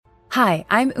Hi,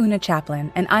 I'm Una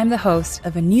Chaplin, and I'm the host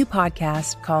of a new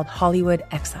podcast called Hollywood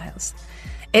Exiles.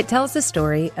 It tells the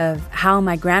story of how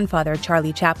my grandfather,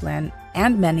 Charlie Chaplin,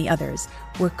 and many others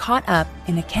were caught up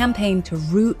in a campaign to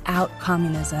root out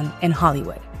communism in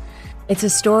Hollywood. It's a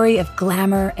story of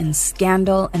glamour and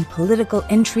scandal and political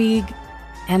intrigue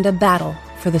and a battle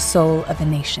for the soul of a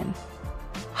nation.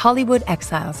 Hollywood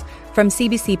Exiles from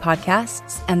CBC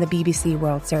Podcasts and the BBC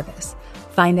World Service.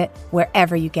 Find it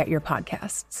wherever you get your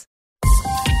podcasts.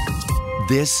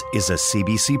 This is a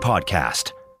CBC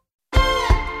podcast.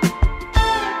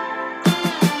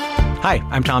 Hi,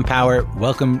 I'm Tom Power.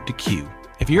 Welcome to Q.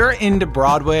 If you're into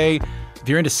Broadway, if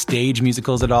you're into stage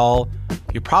musicals at all,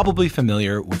 you're probably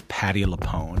familiar with Patti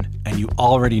LuPone, and you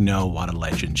already know what a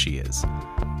legend she is.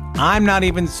 I'm not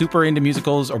even super into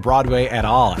musicals or Broadway at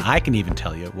all, and I can even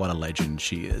tell you what a legend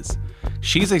she is.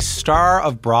 She's a star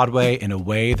of Broadway in a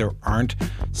way there aren't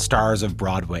stars of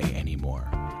Broadway anymore.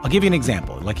 I'll give you an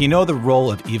example. Like, you know the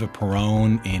role of Eva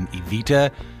Peron in Evita?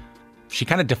 She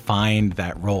kind of defined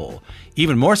that role.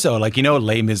 Even more so, like, you know,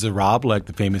 Les Miserables, like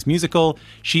the famous musical,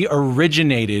 she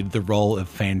originated the role of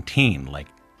Fantine. Like,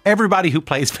 everybody who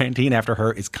plays Fantine after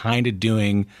her is kind of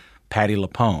doing Patti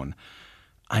LuPone.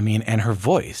 I mean, and her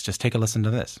voice, just take a listen to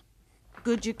this.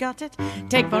 Good, you got it?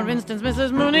 Take, for instance,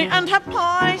 Mrs. Mooney and her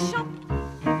pie shop.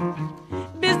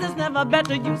 Business never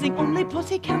better, using only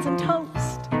pussycats and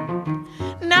toast.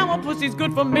 Now a pussy's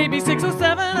good for maybe 6 or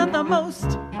 7 at the most.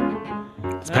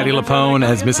 It's Patti LuPone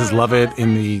as Mrs. Lovett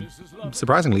in the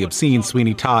surprisingly obscene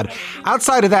Sweeney Todd.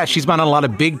 Outside of that, she's been on a lot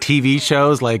of big TV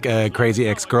shows like Crazy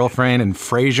Ex-Girlfriend and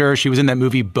Frasier. She was in that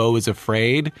movie Beau is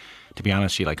Afraid. To be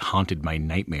honest, she like haunted my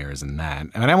nightmares in that.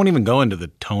 And I won't even go into the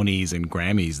Tonys and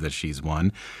Grammys that she's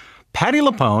won. Patti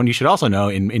LuPone, you should also know,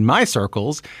 in my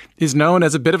circles, is known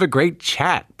as a bit of a great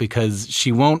chat because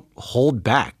she won't hold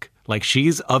back. Like,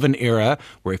 she's of an era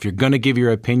where if you're going to give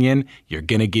your opinion, you're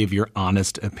going to give your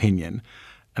honest opinion.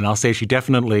 And I'll say she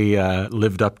definitely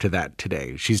lived up to that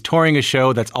today. She's touring a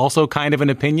show that's also kind of an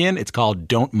opinion. It's called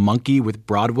Don't Monkey with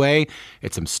Broadway.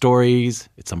 It's some stories.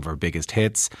 It's some of her biggest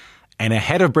hits. And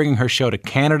ahead of bringing her show to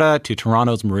Canada, to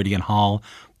Toronto's Meridian Hall,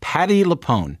 Patti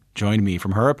LuPone joined me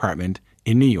from her apartment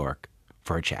in New York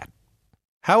for a chat.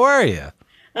 How are you?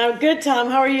 I'm good, Tom.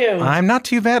 How are you? I'm not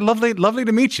too bad. Lovely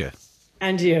to meet you.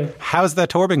 And you. How's that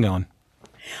tour been going?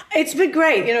 It's been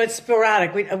great. You know, it's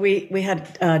sporadic. We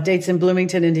had dates in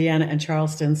Bloomington, Indiana, and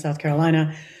Charleston, South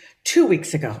Carolina, 2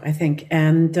 weeks ago, I think,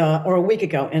 and or a week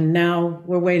ago. And now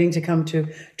we're waiting to come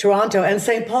to Toronto and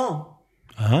St. Paul.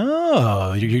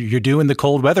 Oh, you're doing the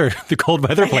cold weather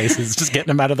places, just getting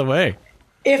them out of the way.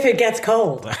 If it gets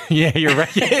cold. Yeah, you're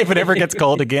right. If it ever gets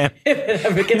cold again. If it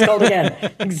ever gets cold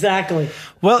again. Exactly.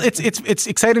 Well, it's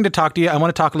exciting to talk to you. I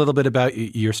want to talk a little bit about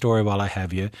your story while I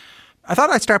have you. I thought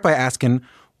I'd start by asking,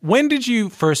 when did you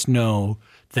first know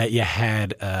that you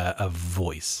had a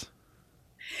voice?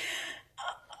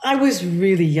 I was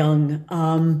really young.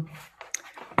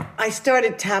 I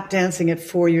started tap dancing at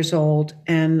 4 years old,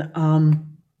 and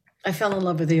I fell in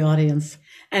love with the audience,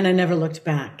 and I never looked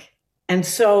back. And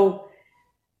so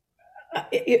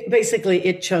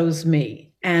it chose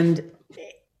me. And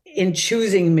in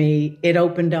choosing me, it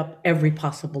opened up every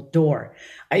possible door.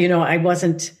 I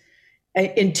wasn't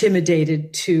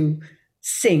intimidated to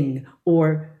sing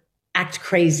or act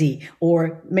crazy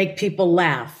or make people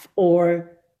laugh or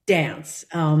dance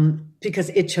because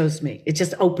it chose me. It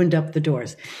just opened up the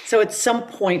doors. So at some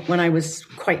point when I was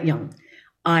quite young,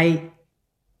 I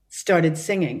started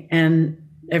singing, and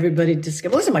everybody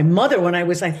discovered. Listen, my mother, when I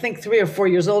was, I think, 3 or 4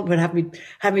 years old, would have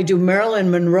me do Marilyn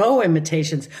Monroe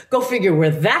imitations. Go figure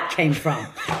where that came from.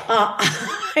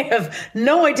 I have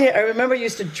no idea. I remember I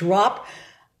used to drop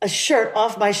a shirt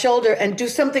off my shoulder and do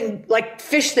something like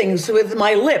fish things with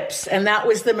my lips, and that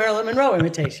was the Marilyn Monroe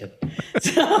imitation.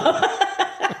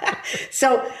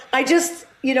 So I just,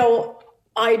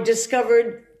 I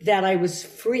discovered that I was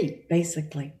free,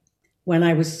 basically, when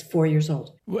I was 4 years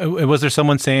old. Was there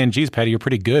someone saying, geez, Patti, you're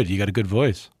pretty good. You got a good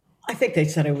voice? I think they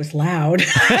said I was loud.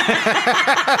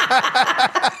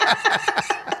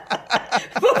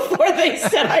 Before they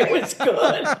said I was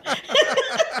good.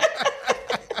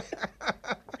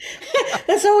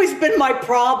 That's always been my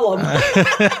problem.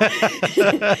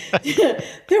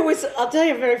 I'll tell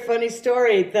you a very funny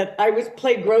story that I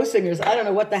played Grossinger's. I don't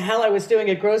know what the hell I was doing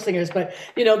at Grossinger's, but,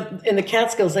 in the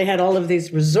Catskills, they had all of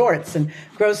these resorts, and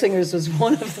Grossinger's was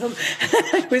one of them.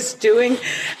 I was doing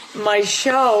my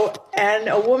show, and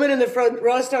a woman in the front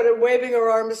row started waving her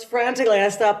arms frantically. I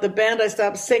stopped the band, I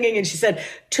stopped singing, and she said,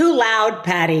 "Too loud,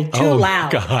 Patti, too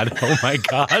loud." Oh my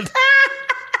God.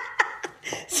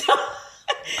 So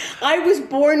I was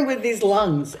born with these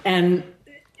lungs, and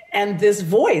and this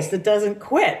voice that doesn't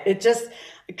quit. It just,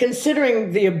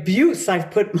 considering the abuse I've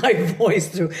put my voice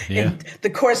through in the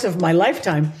course of my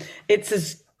lifetime, it's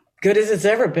as good as it's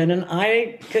ever been. And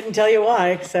I couldn't tell you why,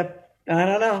 except, I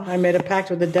don't know, I made a pact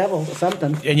with the devil or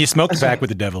something. And you smoked the pact with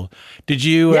the devil. Did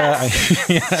you?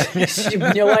 Yes. You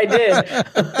know I did.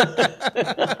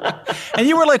 And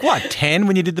you were like, what, 10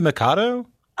 when you did the Mikado?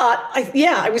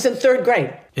 I was in third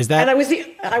grade. Is that? And I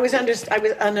was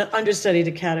an understudy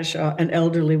to Kadisha, an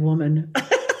elderly woman.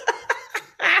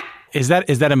 Is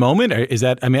that a moment, or is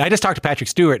that? I mean, I just talked to Patrick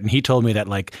Stewart, and he told me that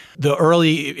like the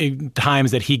early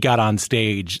times that he got on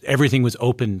stage, everything was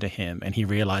open to him, and he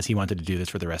realized he wanted to do this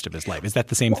for the rest of his life. Is that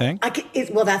the same thing?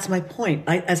 Well, that's my point.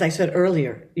 As I said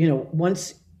earlier,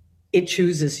 once it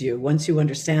chooses you, once you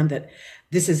understand that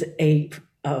this is a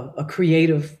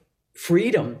creative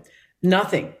freedom,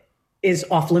 nothing is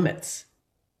off limits.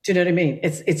 Do you know what I mean?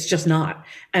 It's just not.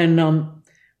 And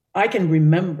I can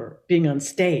remember being on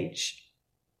stage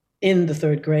in the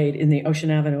third grade in the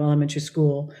Ocean Avenue Elementary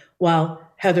School while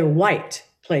Heather White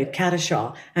played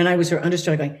Kadisha, and I was her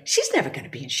understudy going, she's never going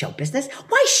to be in show business.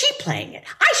 Why is she playing it?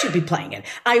 I should be playing it.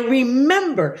 I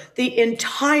remember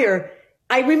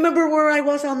where I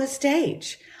was on the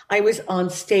stage. I was on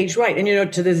stage right.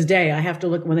 And, to this day, I have to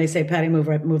look, when they say, Patti, move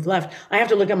right, move left, I have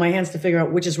to look at my hands to figure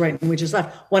out which is right and which is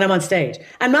left when I'm on stage.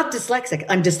 I'm not dyslexic.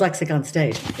 I'm dyslexic on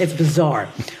stage. It's bizarre.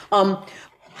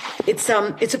 It's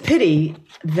a pity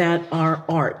that our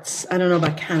arts, I don't know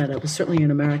about Canada, but certainly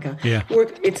in America, we're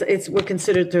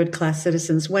considered third-class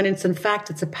citizens when it's a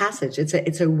passage.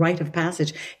 It's a rite of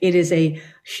passage. It is a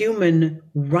human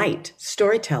right,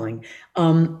 storytelling.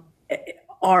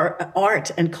 Our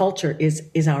art and culture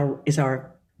is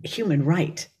our human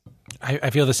right.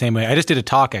 I feel the same way. I just did a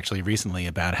talk actually recently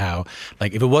about how,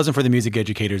 like, if it wasn't for the music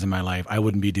educators in my life, I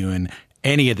wouldn't be doing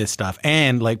any of this stuff.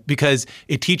 And like, because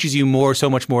it teaches you so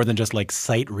much more than just like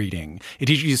sight reading. It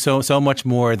teaches you so much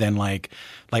more than like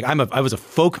I was a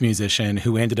folk musician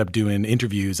who ended up doing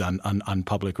interviews on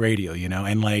public radio,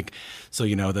 and like, so,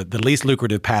 the least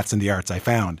lucrative paths in the arts I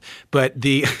found. But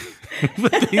if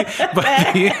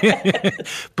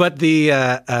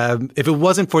it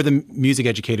wasn't for the music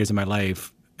educators in my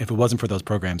life, if it wasn't for those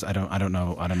programs, I don't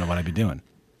know what I'd be doing.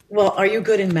 Well, are you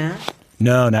good in math?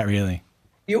 No, not really.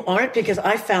 You aren't? Because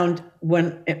I found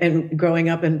and growing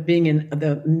up and being in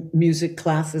the music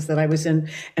classes that I was in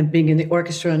and being in the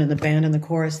orchestra and in the band and the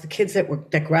chorus, the kids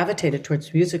that gravitated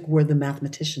towards music were the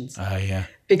mathematicians. Yeah.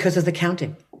 Because of the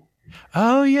counting.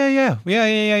 Oh, yeah.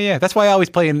 That's why I always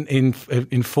play in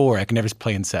 4. I can never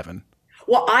play in 7.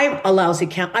 Well, I'm a lousy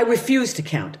count. I refuse to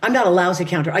count. I'm not a lousy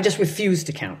counter. I just refuse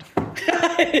to count.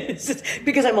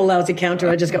 Because I'm a lousy counter,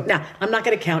 I just go, nah, I'm not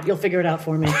going to count. You'll figure it out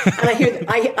for me. And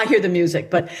I hear the music,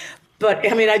 but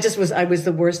I mean, I was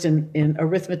the worst in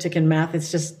arithmetic and math.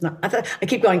 It's just not, I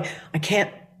keep going, I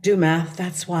can't do math.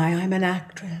 That's why I'm an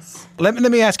actress. Let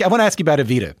me ask you, I want to ask you about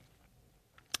Evita.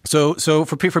 So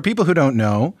for people who don't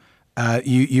know,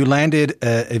 you landed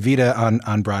Evita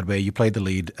on Broadway. You played the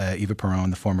lead, Eva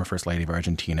Perón, the former First Lady of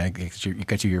Argentina. You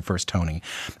got your first Tony.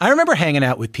 I remember hanging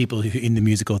out with people who, in the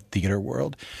musical theater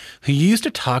world, who used to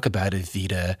talk about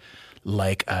Evita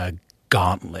like a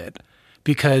gauntlet.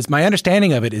 Because my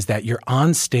understanding of it is that you're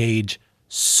on stage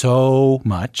so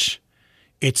much.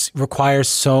 It requires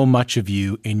so much of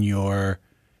you in your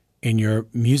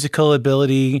musical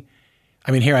ability.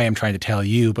 I mean, here I am trying to tell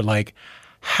you, but like,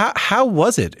 how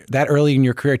was it that early in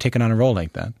your career taking on a role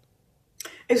like that?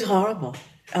 It's horrible.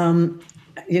 And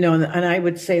I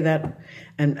would say that,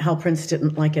 and Hal Prince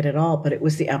didn't like it at all, but it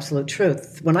was the absolute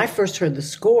truth. When I first heard the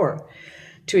score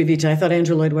to Evita, I thought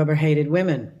Andrew Lloyd Webber hated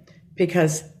women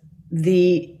because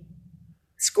the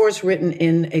score's written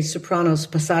in a soprano's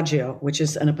passaggio,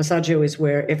 and a passaggio is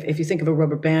where if you think of a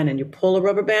rubber band and you pull a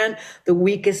rubber band, the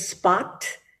weakest spot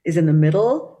is in the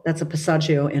middle. That's a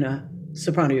passaggio in a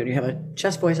soprano. You have a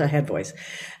chest voice, a head voice.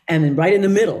 And then right in the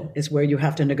middle is where you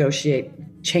have to negotiate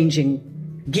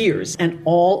changing gears. And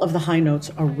all of the high notes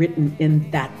are written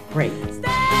in that break. Stand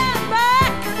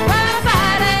back where the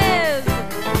fight is,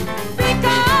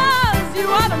 because you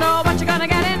ought to know what you're gonna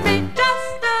get in me.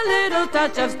 Just a little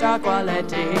touch of star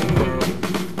quality.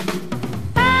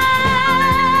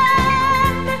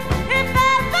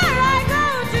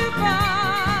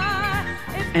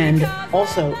 And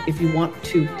also, if you want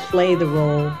to play the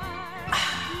role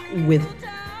with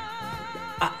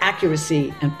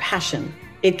accuracy and passion,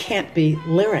 it can't be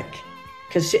lyric.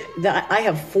 Because I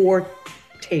have 4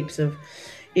 tapes of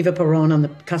Eva Perón on the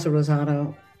Casa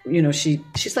Rosado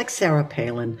she's like Sarah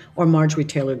Palin or Marjorie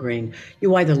Taylor Greene.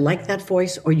 You either like that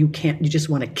voice or you can't. You just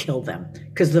want to kill them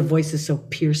because the voice is so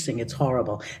piercing. It's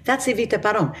horrible. That's Evita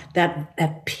Perón.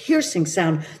 That piercing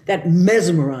sound that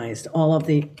mesmerized all of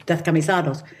the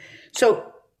descamisados.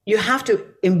 So you have to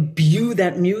imbue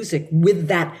that music with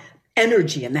that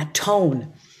energy and that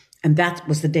tone. And that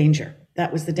was the danger.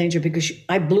 That was the danger because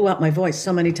I blew out my voice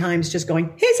so many times just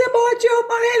going, he supports you,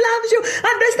 or he loves you,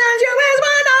 understands you, is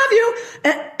one of you.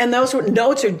 And those were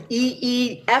notes are E,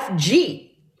 E, F,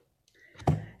 G.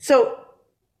 So,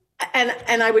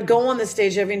 and I would go on the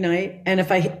stage every night. And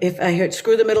if I heard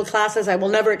screw the middle classes, I will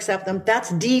never accept them.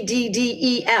 That's D, D, D,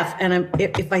 E, F. And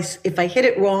if I hit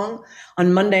it wrong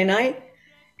on Monday night,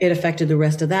 it affected the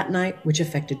rest of that night, which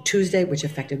affected Tuesday, which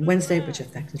affected Wednesday, which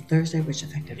affected Thursday, which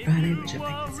affected Friday, which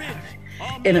affected Saturday.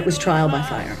 And it was trial by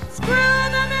fire. Screw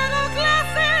the middle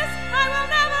classes, I will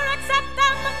never accept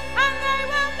them, and they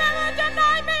will never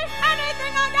deny me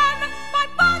anything again. My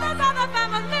fathers of the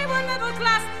family were middle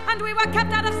class, and we were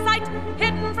kept out of sight,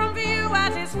 hidden from view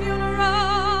at his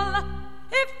funeral.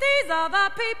 If these are the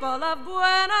people of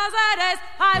Buenos Aires,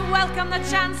 I welcome the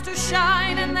chance to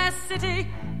shine in their city.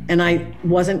 And I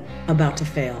wasn't about to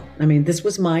fail. I mean, this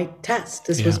was my test.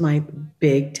 This was my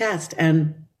big test.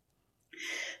 And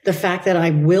the fact that I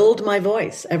willed my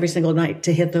voice every single night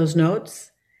to hit those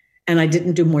notes and I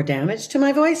didn't do more damage to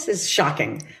my voice is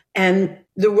shocking. And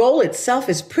the role itself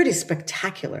is pretty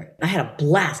spectacular. I had a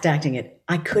blast acting it.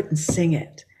 I couldn't sing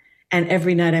it. And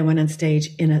every night I went on stage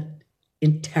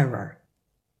in terror,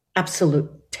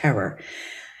 absolute terror.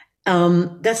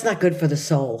 That's not good for the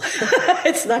soul.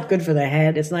 It's not good for the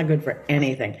head. It's not good for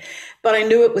anything. But I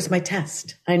knew it was my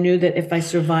test. I knew that if I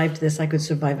survived this, I could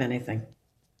survive anything.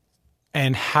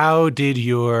 And how did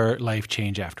your life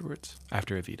change afterwards,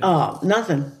 after Evita? Oh,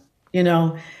 nothing. You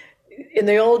know, in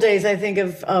the old days, I think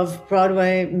of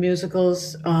Broadway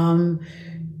musicals.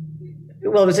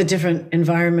 Well, it was a different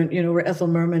environment, you know, where Ethel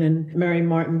Merman and Mary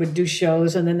Martin would do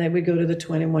shows, and then they would go to the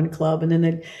 21 Club, and then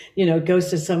they'd, you know, go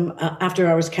to some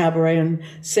after-hours cabaret and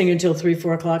sing until 3,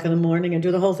 4 o'clock in the morning and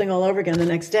do the whole thing all over again the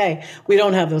next day. We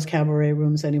don't have those cabaret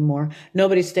rooms anymore. No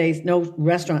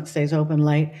restaurant stays open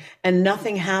late, and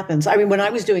nothing happens. I mean, when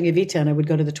I was doing Evita and I would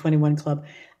go to the 21 Club,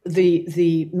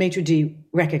 the maitre d'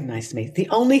 recognized me. The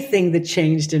only thing that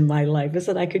changed in my life is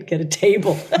that I could get a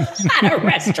table at a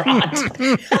restaurant.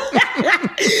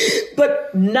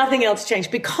 But nothing else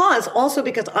changed because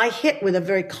I hit with a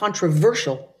very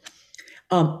controversial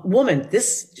woman.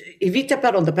 This Evita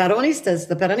Perón, the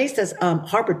Peronistas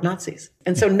harbored Nazis.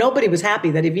 And so nobody was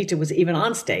happy that Evita was even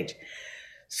on stage.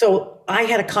 So I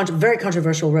had a very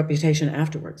controversial reputation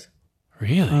afterwards.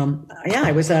 Really? Yeah,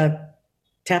 I was a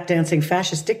tap dancing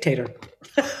fascist dictator.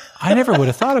 I never would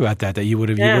have thought about that. That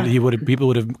people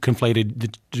would have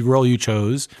conflated the role you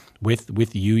chose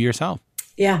with you yourself.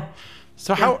 Yeah.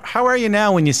 So how are you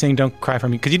now when you sing "Don't Cry for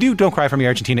Me"? Because you do "Don't Cry for Me"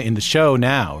 Argentina in the show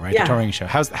now, right? Yeah. The touring show.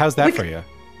 How's that for you?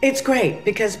 It's great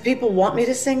because people want me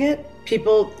to sing it.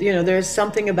 People, you know, there's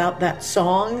something about that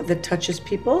song that touches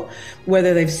people,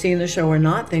 whether they've seen the show or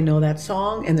not. They know that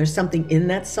song, and there's something in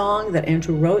that song that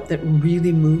Andrew wrote that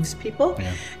really moves people.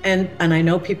 Yeah. And I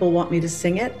know people want me to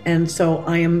sing it, and so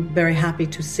I am very happy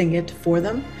to sing it for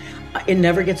them. It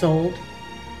never gets old,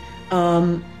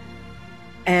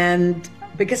 and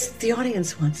because the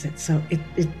audience wants it, so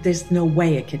there's no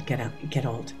way it could get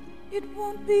old. It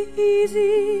won't be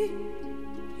easy.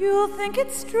 You'll think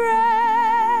it's strange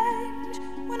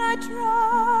when I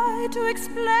try to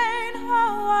explain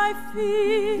how I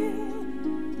feel,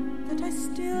 that I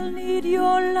still need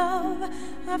your love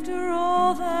after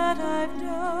all that I've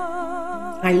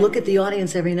done. I look at the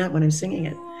audience every night when I'm singing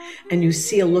it, and you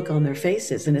see a look on their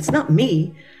faces, and it's not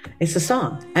me, it's the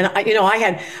song. And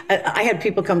I had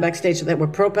people come backstage that were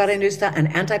pro-Peronista and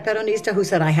anti-Peronista who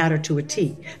said I had her to a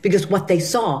T, because what they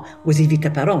saw was Evita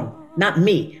Perón. Not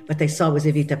me, but they saw was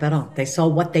Evita Perón. They saw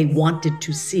what they wanted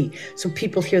to see. So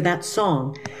people hear that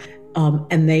song,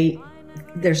 and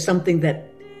there's something that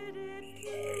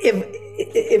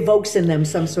evokes in them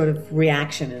some sort of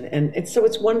reaction, and so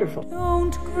it's wonderful.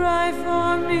 Don't cry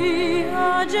for me,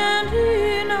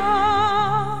 Argentina.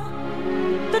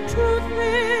 The truth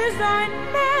is I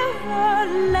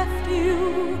never left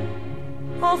you.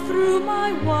 All through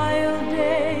my wild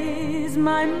days,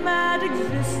 my mad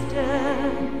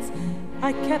existence,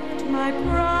 I kept my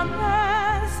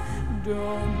promise.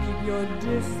 Don't keep your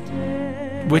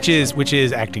distance. Which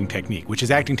is acting technique.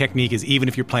 Acting technique is even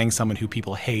if you're playing someone who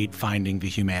people hate, finding the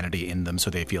humanity in them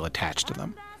so they feel attached to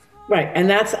them. Right, and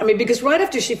because right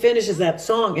after she finishes that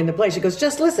song in the play, she goes,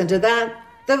 just listen to that,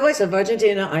 the voice of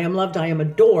Argentina, I am loved, I am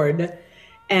adored.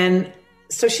 And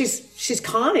so she's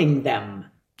conning them.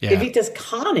 Yeah. Evita's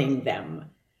conning them,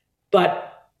 but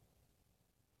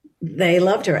they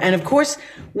loved her. And of course,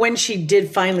 when she did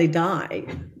finally die,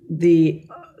 the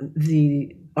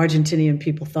Argentinian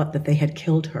people thought that they had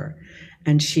killed her,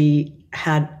 and she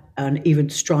had an even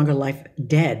stronger life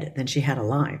dead than she had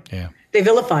alive. Yeah. They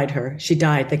vilified her. She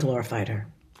died. They glorified her.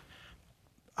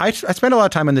 I spend a lot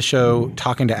of time in the show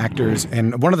talking to actors,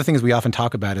 and one of the things we often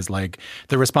talk about is like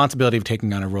the responsibility of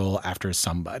taking on a role after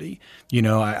somebody. You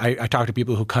know, I talk to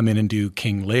people who come in and do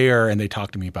King Lear, and they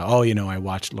talk to me about, oh, you know, I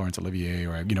watched Laurence Olivier,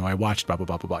 or, you know, I watched blah, blah,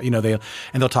 blah, blah, blah. You know,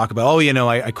 they'll talk about, oh, you know,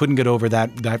 I couldn't get over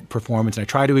that performance, and I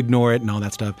try to ignore it and all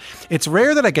that stuff. It's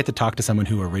rare that I get to talk to someone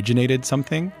who originated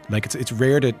something. Like, it's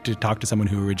rare to talk to someone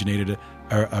who originated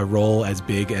a role as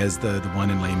big as the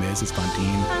one in Les Mis, as Fantine.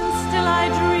 And still I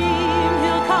dream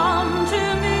he'll come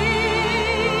to me,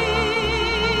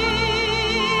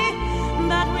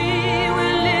 that we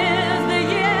will live the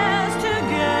years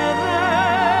together.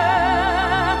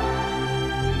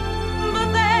 But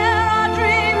there are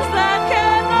dreams that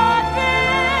cannot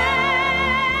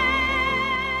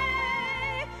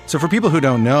be. So for people who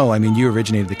don't know, I mean, you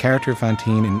originated the character of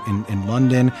Fantine in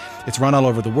London. It's run all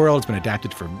over the world. It's been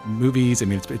adapted for movies. I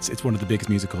mean, it's one of the biggest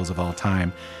musicals of all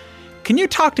time. Can you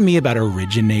talk to me about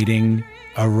originating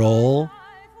a role?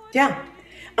 Yeah.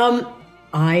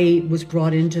 I was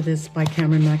brought into this by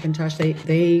Cameron McIntosh.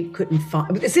 They couldn't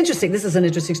find... It's interesting. This is an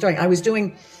interesting story. I was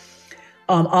doing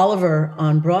Oliver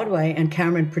on Broadway, and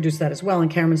Cameron produced that as well. And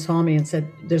Cameron saw me and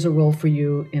said, there's a role for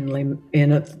you in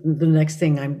the next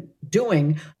thing I'm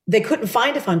doing. They couldn't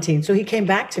find a Fantine. So he came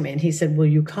back to me and he said, will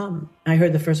you come? I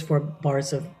heard the first 4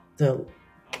 bars of the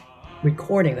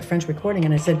recording, the French recording.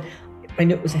 And I said, I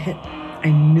knew it was a hit. I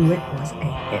knew it was a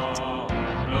hit.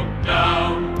 Look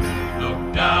down,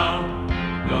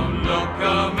 don't look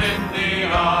 'em in the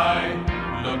eye.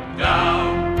 Look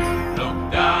down,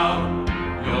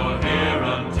 you're here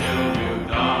until you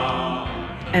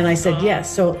die. And I said, yes.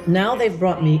 So now they've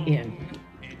brought me in.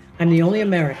 I'm the only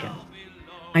American.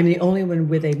 I'm the only one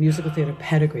with a musical theater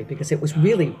pedigree, because it was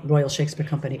really Royal Shakespeare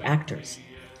Company actors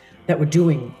that were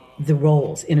doing the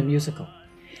roles in a musical.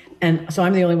 And so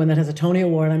I'm the only one that has a Tony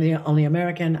Award. I'm the only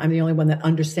American. I'm the only one that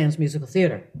understands musical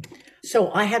theater.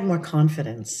 So I had more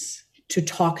confidence to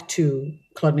talk to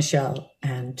Claude Michel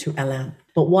and to Alain.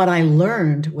 But what I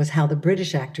learned was how the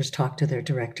British actors talk to their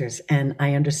directors. And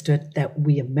I understood that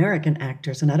we American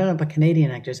actors, and I don't know about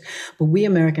Canadian actors, but we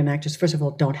American actors, first of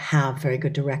all, don't have very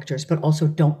good directors, but also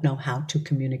don't know how to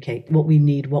communicate what we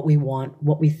need, what we want,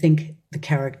 what we think the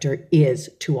character is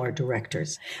to our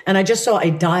directors. And I just saw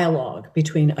a dialogue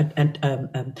between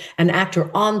an actor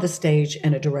on the stage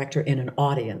and a director in an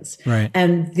audience. Right.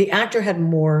 And the actor had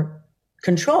more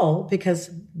control because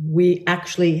we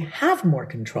actually have more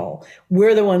control.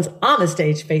 We're the ones on the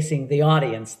stage facing the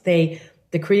audience. The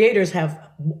creators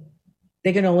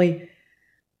they can only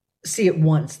see it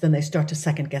once, then they start to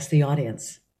second guess the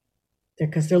audience.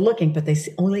 Because they're looking, but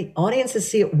only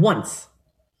audiences see it once.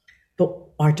 But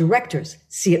our directors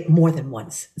see it more than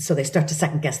once. So they start to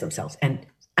second guess themselves. And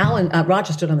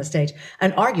Roger stood on the stage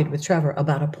and argued with Trevor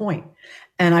about a point.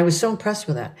 And I was so impressed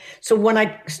with that. So when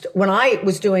I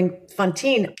was doing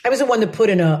Fantine, I was the one that put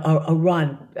in a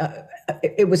run.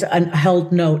 It was a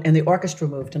held note and the orchestra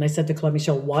moved. And I said to Claude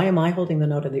Michel, why am I holding the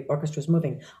note and the orchestra's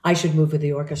moving? I should move with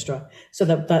the orchestra. So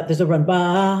that there's a run.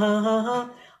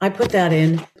 I put that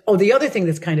in. Oh, the other thing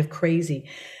that's kind of crazy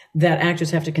that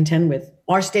actors have to contend with,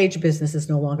 our stage business is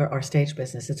no longer our stage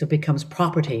business. It becomes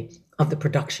property of the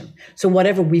production. So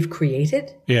whatever we've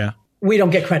created, we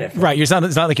don't get credit for. Right. It's not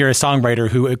like you're a songwriter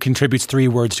who contributes 3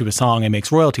 words to a song and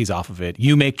makes royalties off of it.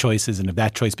 You make choices, and if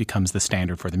that choice becomes the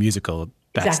standard for the musical,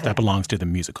 that belongs to the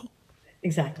musical.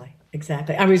 Exactly.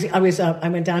 I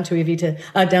went down to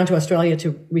Evita, down to Australia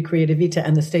to recreate Evita,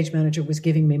 and the stage manager was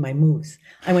giving me my moves.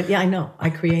 I went, yeah, I know, I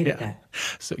created that.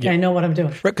 So, I know what I'm doing.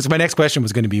 Right, because my next question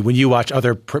was going to be, when you watch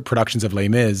other productions of Les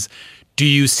Mis, do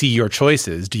you see your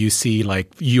choices? Do you see like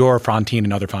your Fantine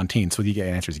and other Fantines? So the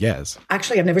answer is yes.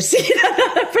 Actually, I've never seen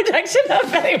another production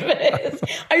of Les Mis.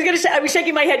 I was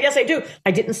shaking my head. Yes, I do.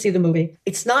 I didn't see the movie.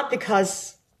 It's not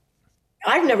because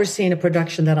I've never seen a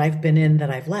production that I've been in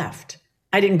that I've left.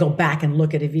 I didn't go back and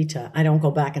look at Evita. I don't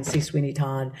go back and see Sweeney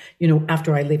Todd,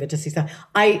 after I leave it to see stuff.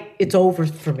 It's over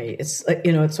for me. It's,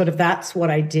 it's sort of, that's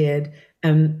what I did.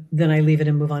 And then I leave it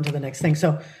and move on to the next thing.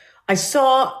 So I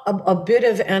saw a bit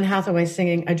of Anne Hathaway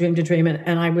singing I Dreamed a Dream,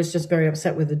 and I was just very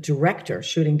upset with the director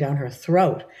shooting down her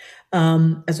throat,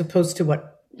 as opposed to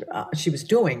what she was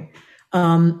doing.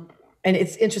 And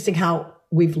it's interesting how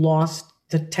we've lost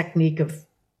the technique of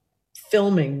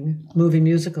filming movie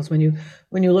musicals. When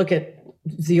you look at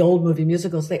the old movie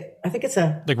musicals. I think it's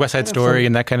like West Side Story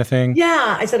and that kind of thing.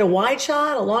 Yeah, I said a wide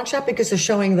shot, a long shot, because they're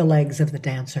showing the legs of the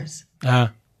dancers.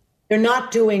 They're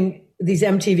not doing these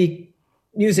MTV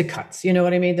music cuts. You know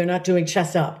what I mean? They're not doing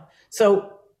chest up.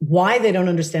 So why they don't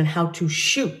understand how to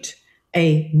shoot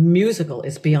a musical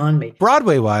is beyond me.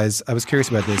 Broadway-wise, I was curious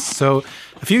about this. So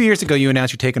a few years ago, you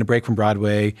announced you're taking a break from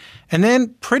Broadway, and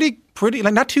then pretty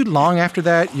like not too long after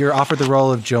that, you're offered the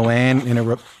role of Joanne in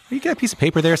you got a piece of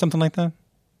paper there or something like that?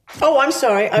 Oh, I'm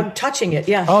sorry. I'm touching it.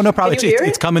 Yeah. Oh, no problem. Can you hear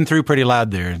It's coming through pretty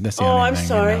loud there. That's the only I'm thing,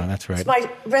 sorry. That's right. It's my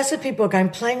recipe book. I'm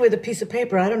playing with a piece of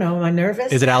paper. I don't know. Am I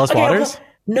nervous? Is it Alice Waters?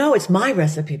 No, it's my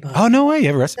recipe book. Oh, no way. You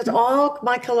have a recipe? It's all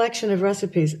my collection of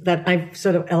recipes that I've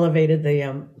sort of elevated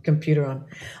the computer on.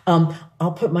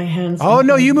 I'll put my hands. Oh,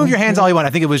 no, you move your hands all you want. I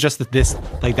think it was just that this,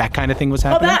 like that kind of thing was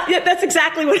happening. That's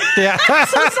exactly what. Yeah. I'm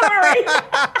so sorry.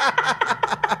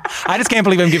 I just can't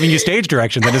believe I'm giving you stage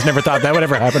directions. I just never thought that would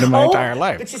ever happen in my entire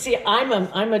life. But you see,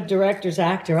 I'm a director's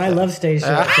actor. I love stage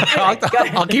direction.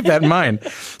 I'll keep that in mind.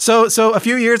 So a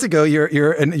few years ago, you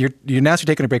announced you're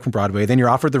taking a break from Broadway. Then you're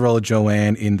offered the role of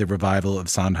Joanne in the revival of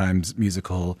Sondheim's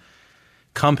musical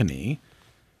Company.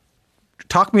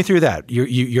 Talk me through that.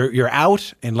 You're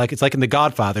out, and like it's like in The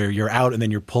Godfather, you're out and then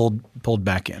you're pulled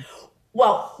back in.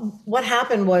 Well, what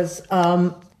happened was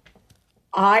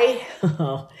I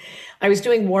was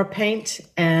doing war paint,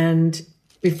 and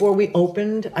before we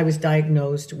opened, I was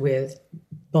diagnosed with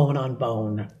bone on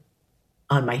bone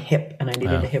on my hip, and I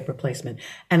needed a hip replacement.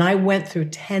 And I went through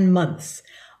 10 months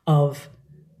of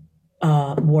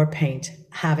war paint,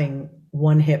 having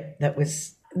one hip that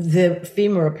was, the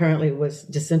femur apparently was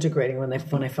disintegrating when I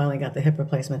finally got the hip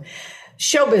replacement.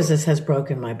 Show business has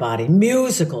broken my body.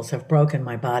 Musicals have broken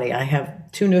my body. I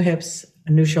have 2 new hips,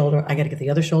 a new shoulder. I got to get the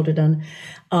other shoulder done.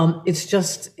 It's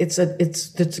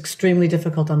extremely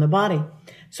difficult on the body.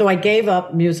 So I gave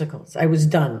up musicals. I was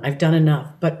done. I've done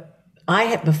enough. But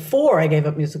before I gave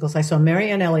up musicals, I saw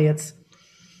Marianne Elliott's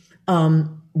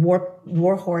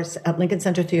War Horse at Lincoln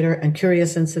Center Theater and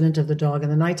Curious Incident of the Dog in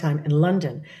the Nighttime in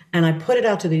London. And I put it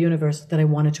out to the universe that I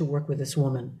wanted to work with this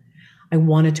woman. I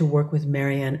wanted to work with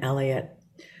Marianne Elliott.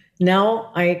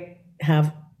 Now I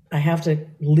have to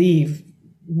leave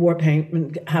war paint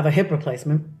and have a hip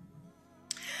replacement.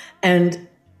 And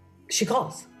she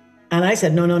calls. And I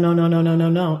said, no.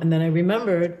 And then I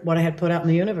remembered what I had put out in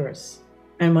the universe.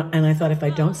 And I thought, if I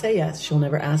don't say yes, she'll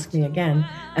never ask me again.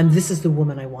 And this is the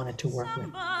woman I wanted to work with.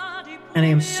 And I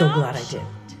am so glad I did.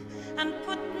 And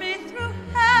put me through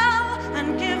hell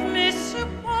and give me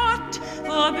support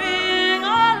for being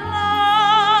alive.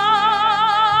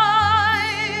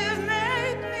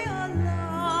 Make me alive.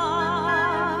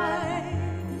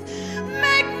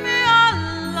 Make me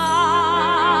alive.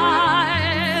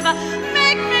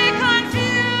 Make me confused.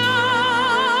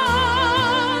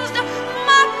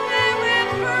 Mock me with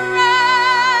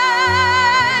praise.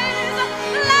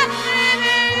 Let me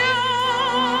be used.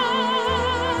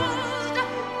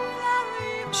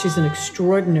 She's an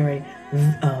extraordinary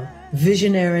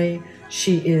visionary.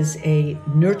 She is a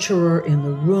nurturer in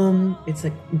the room. It's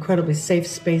an incredibly safe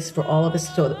space for all of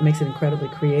us, so it makes it incredibly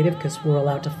creative because we're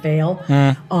allowed to fail.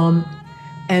 I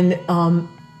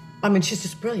mean, she's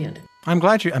just brilliant. I'm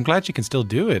glad you can still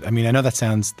do it. I mean, I know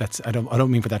I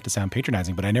don't mean for that to sound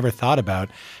patronizing, but I never thought about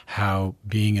how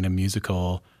being in a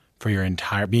musical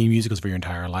being musicals for your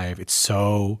entire life, it's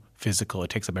so physical.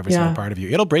 It takes up every single part of you.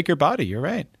 It'll break your body. You're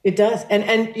right. It does. And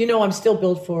I'm still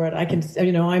built for it. I can,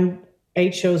 I'm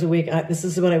 8 shows a week. This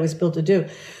is what I was built to do.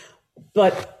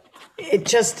 But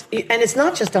it's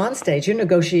not just on stage. You're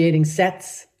negotiating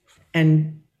sets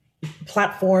and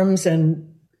platforms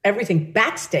and everything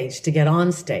backstage to get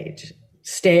on stage.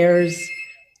 Stairs.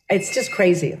 It's just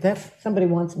crazy. If somebody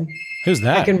wants me. Who's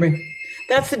that? I can bring.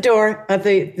 That's the door.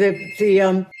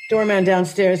 The doorman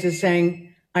downstairs is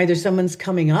saying either someone's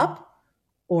coming up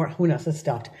or who knows, it's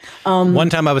stopped. One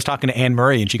time I was talking to Anne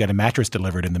Murray and she got a mattress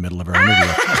delivered in the middle of her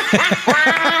interview.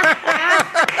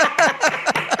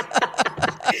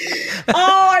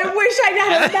 Oh, I wish I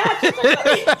had a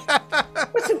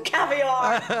mattress with some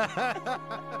caviar.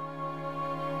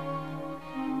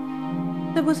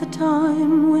 There was a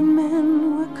time when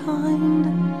men were kind,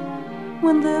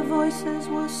 when their voices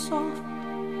were soft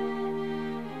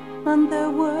and their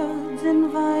words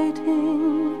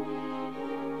inviting.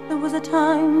 There was a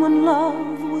time when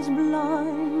love was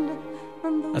blind.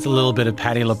 That's a little bit of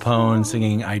Patti LuPone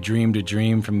singing I Dreamed a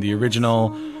Dream from the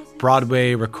original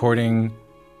Broadway recording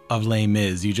of Les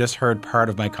Mis. You just heard part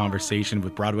of my conversation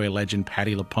with Broadway legend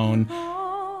Patti LuPone.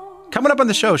 Coming up on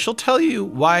the show, she'll tell you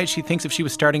why she thinks if she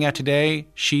was starting out today,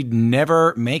 she'd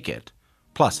never make it.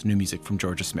 Plus, new music from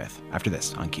Jorja Smith. After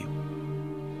this, on Q.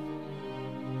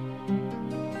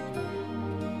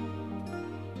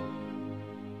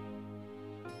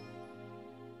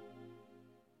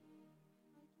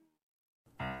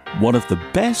 One of the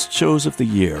best shows of the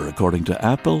year, according to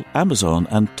Apple, Amazon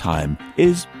and Time,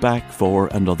 is back for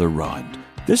another round.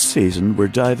 This season, we're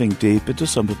diving deep into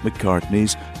some of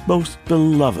McCartney's most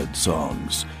beloved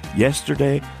songs.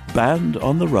 Yesterday, Band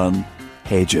on the Run,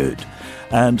 Hey Jude,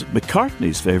 and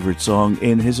McCartney's favourite song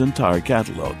in his entire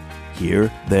catalogue,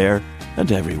 Here, There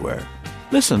and Everywhere.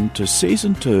 Listen to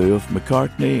Season 2 of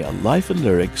McCartney, A Life in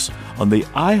Lyrics on the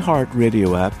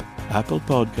iHeartRadio app, Apple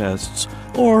Podcasts,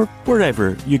 or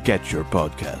wherever you get your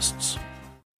podcasts.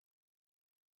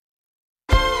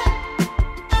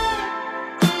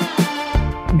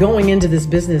 Going into this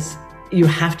business, you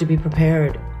have to be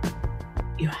prepared.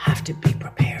 You have to be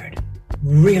prepared.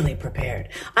 Really prepared.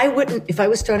 I wouldn't, if I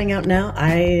was starting out now,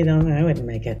 I wouldn't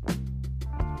make it.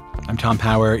 I'm Tom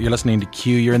Power. You're listening to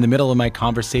Q. You're in the middle of my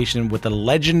conversation with the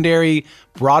legendary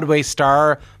Broadway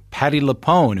star, Patti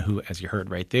LuPone, who, as you heard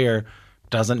right there,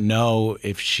 doesn't know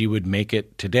if she would make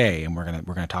it today, and we're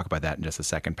gonna talk about that in just a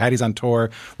second. Patti's on tour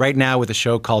right now with a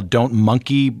show called Don't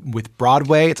Monkey with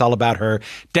Broadway. It's all about her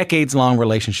decades-long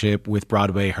relationship with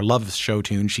Broadway, her love of show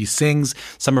tunes. She sings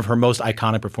some of her most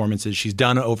iconic performances she's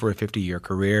done over a 50-year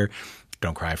career.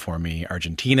 Don't Cry For Me,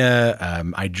 Argentina,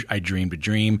 I Dreamed a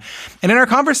Dream. And in our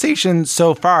conversation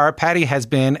so far, Patti has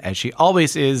been, as she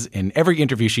always is in every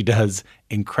interview she does,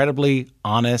 incredibly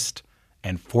honest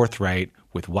and forthright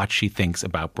with what she thinks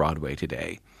about Broadway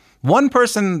today. One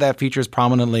person that features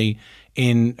prominently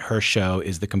in her show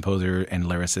is the composer and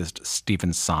lyricist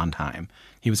Stephen Sondheim.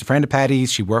 He was a friend of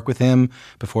Patti's. She worked with him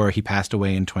before he passed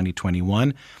away in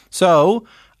 2021. So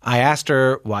I asked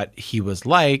her what he was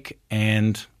like,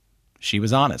 and she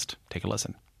was honest. Take a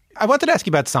listen. I wanted to ask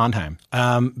you about Sondheim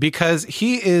because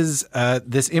he is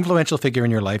this influential figure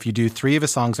in your life. You do 3 of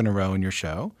his songs in a row in your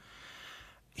show.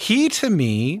 He, to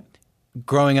me,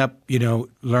 growing up,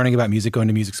 learning about music, going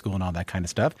to music school and all that kind of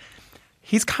stuff,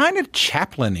 he's kind of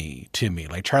Chaplin-y to me.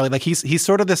 Like Charlie, like he's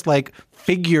sort of this like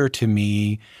figure to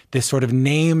me, this sort of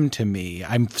name to me.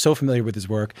 I'm so familiar with his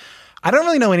work. I don't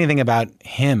really know anything about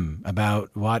him, about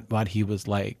what he was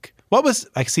like.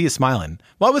 I see you smiling.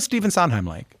 What was Stephen Sondheim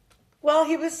like? Well,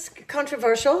 he was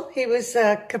controversial. He was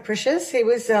capricious. He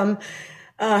was,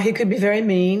 he could be very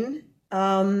mean.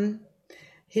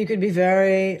 He could be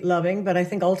very loving, but I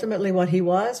think ultimately what he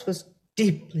was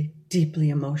deeply, deeply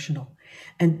emotional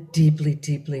and deeply,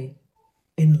 deeply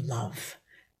in love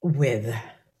with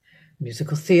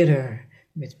musical theater,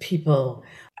 with people.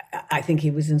 I think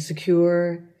he was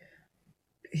insecure.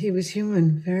 He was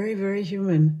human, very, very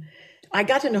human. I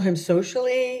got to know him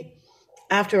socially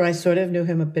after I sort of knew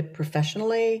him a bit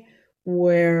professionally,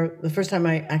 where the first time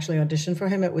I actually auditioned for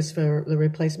him, it was for the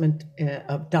replacement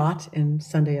of Dot in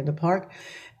Sunday in the Park.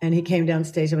 And he came down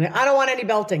stage and went, I don't want any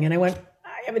belting. And I went,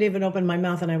 I haven't even opened my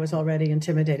mouth and I was already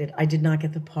intimidated. I did not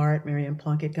get the part. Marianne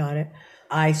Plunkett got it.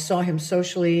 I saw him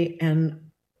socially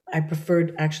and I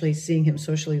preferred actually seeing him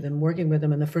socially than working with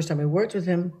him. And the first time I worked with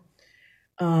him,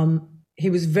 he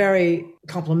was very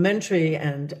complimentary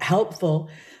and helpful.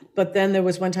 But then there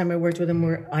was one time I worked with him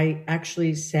where I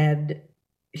actually said,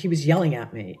 he was yelling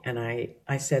at me. And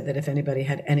I said that if anybody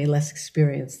had any less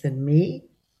experience than me,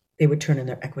 they would turn in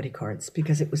their equity cards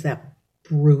because it was that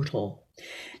brutal.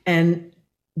 And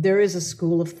there is a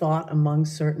school of thought among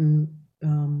certain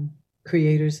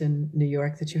creators in New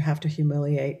York that you have to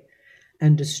humiliate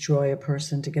and destroy a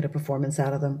person to get a performance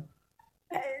out of them.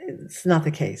 It's not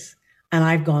the case. And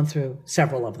I've gone through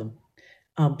several of them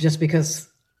just because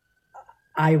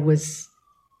I was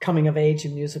coming of age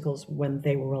in musicals when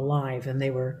they were alive and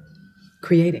they were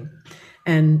creating.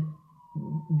 And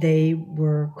they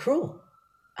were cruel.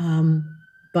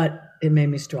 But it made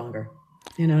me stronger.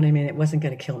 You know what I mean? It wasn't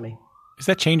going to kill me. Is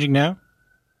that changing now?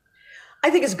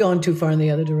 I think it's gone too far in the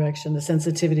other direction. The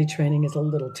sensitivity training is a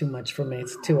little too much for me.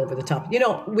 It's too over the top.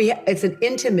 It's an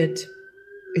intimate,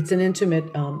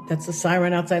 that's the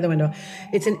siren outside the window.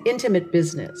 It's an intimate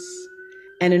business.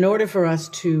 And in order for us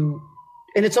to,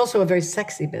 and it's also a very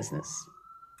sexy business.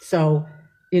 So,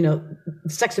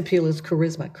 sex appeal is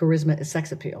charisma. Charisma is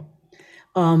sex appeal.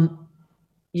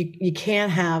 You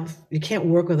can't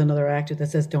work with another actor that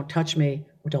says, don't touch me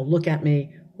or don't look at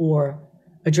me or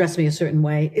address me a certain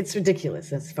way. It's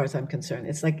ridiculous as far as I'm concerned.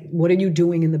 It's like, what are you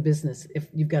doing in the business if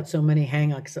you've got so many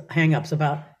hang-ups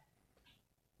about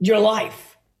your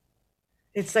life?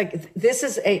 It's like,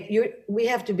 we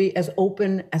have to be as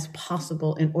open as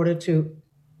possible in order to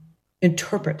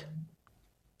interpret.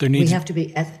 We have to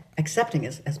be as accepting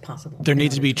as possible. There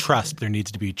needs to be trust. There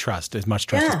needs to be trust, as much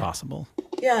trust as possible.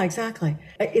 Yeah, exactly.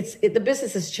 The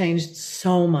business has changed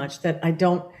so much that I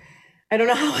don't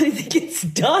know how anything gets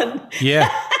done. Yeah.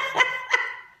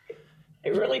 I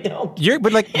really don't.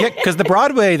 Because the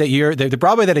Broadway the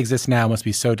Broadway that exists now must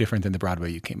be so different than the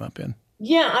Broadway you came up in.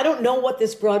 Yeah, I don't know what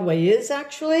this Broadway is,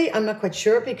 actually. I'm not quite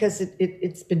sure because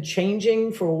it's been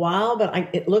changing for a while, but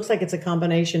it looks like it's a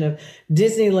combination of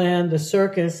Disneyland, the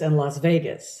circus, and Las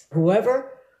Vegas.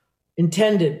 Whoever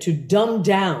intended to dumb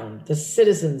down the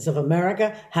citizens of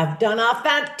America have done a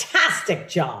fantastic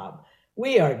job.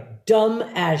 We are dumb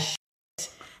as shit.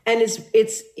 And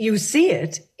it's you see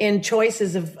it in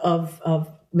choices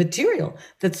of material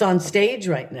that's on stage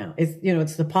right now.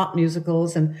 It's the pop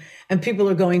musicals and people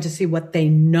are going to see what they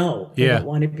know. They don't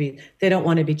want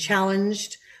to be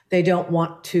challenged. They don't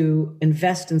want to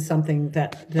invest in something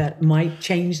that might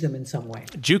change them in some way.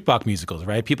 Jukebox musicals,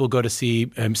 right? People go to see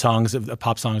pop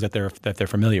songs that they're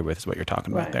familiar with. Is what you're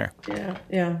talking about there.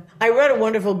 Yeah. I read a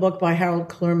wonderful book by Harold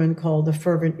Clurman called The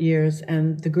Fervent Years,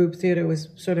 and the group theater was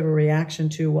sort of a reaction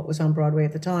to what was on Broadway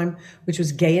at the time, which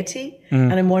was gaiety.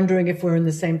 And I'm wondering if we're in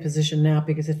the same position now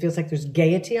because it feels like there's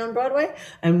gaiety on Broadway,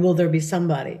 and will there be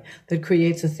somebody that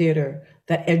creates a theater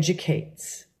that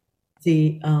educates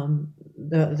the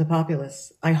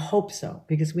populace? I hope so,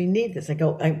 because we need this.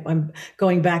 I'm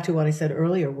going back to what I said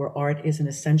earlier, where art is an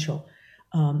essential.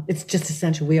 It's just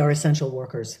essential. We are essential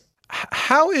workers.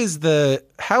 How is the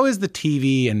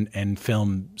TV and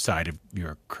film side of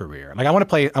your career? Like, I want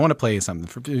to play something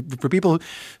for people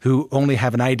who only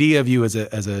have an idea of you as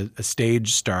a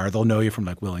stage star. They'll know you from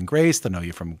like Will and Grace. They'll know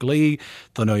you from Glee.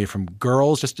 They'll know you from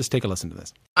Girls. Just take a listen to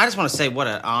this. I just want to say what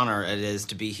an honor it is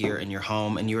to be here in your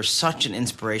home, and you're such an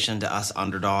inspiration to us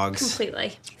underdogs.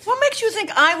 Completely. What makes you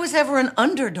think I was ever an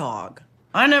underdog?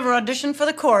 I never auditioned for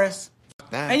the chorus.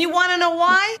 And you want to know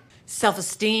why?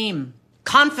 Self-esteem.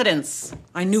 Confidence.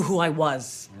 I knew who I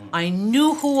was.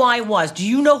 Do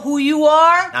you know who you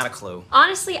are? Not a clue.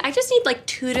 Honestly, I just need like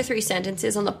 2 to 3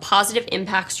 sentences on the positive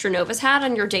impact Stranova's had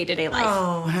on your day-to-day life.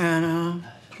 Oh, Hannah,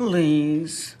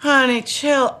 please. Honey,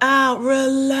 chill out.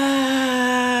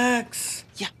 Relax.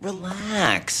 Yeah,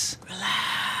 relax.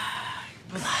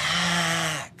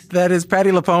 That is Patti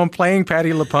LuPone playing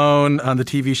Patti LuPone on the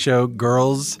TV show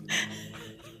Girls.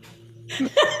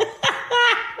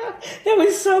 That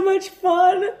was so much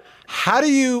fun. How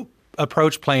do you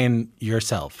approach playing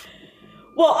yourself?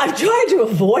 Well, I've tried to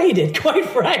avoid it, quite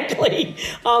frankly.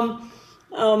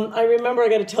 I remember I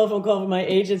got a telephone call from my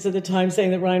agents at the time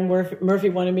saying that Ryan Murphy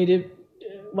wanted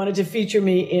to feature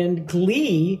me in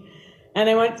Glee. And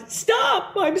I went,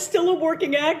 stop, I'm still a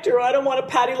working actor. I don't want to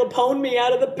Patti LuPone me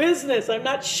out of the business. I'm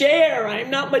not Cher. I'm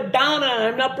not Madonna.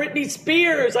 I'm not Britney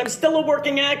Spears. I'm still a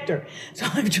working actor. So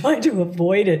I'm trying to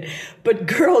avoid it. But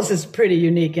Girls is pretty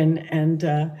unique. And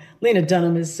Lena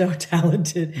Dunham is so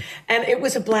talented. And it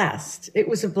was a blast. It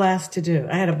was a blast to do.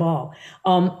 I had a ball.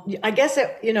 I guess,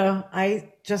 I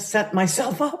just set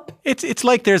myself up. It's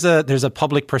like there's a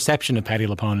public perception of Patti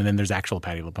LuPone and then there's actual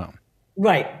Patti LuPone.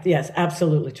 Right. Yes,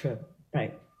 absolutely true.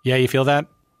 Right. Yeah, you feel that?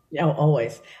 Yeah,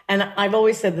 always. And I've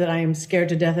always said that I am scared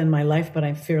to death in my life, but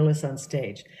I'm fearless on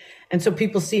stage. And so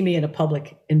people see me in a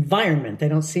public environment. They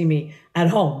don't see me at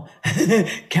home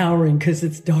cowering because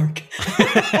it's dark.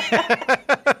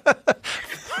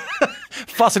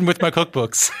 Fussing with my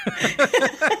cookbooks.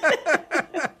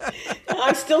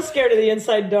 I'm still scared of the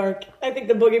inside dark. I think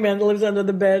the boogeyman lives under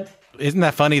the bed. Isn't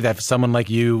that funny that someone like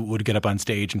you would get up on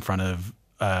stage in front of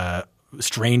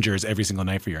strangers every single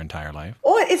night for your entire life?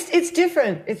 Oh, it's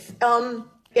different. It's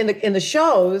in the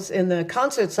shows, in the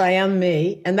concerts, I am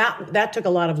me, and that took a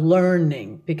lot of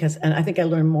learning and I think I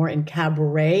learned more in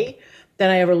cabaret than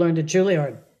I ever learned at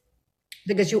Juilliard,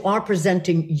 because you are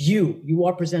presenting you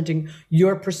are presenting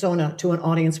your persona to an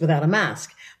audience without a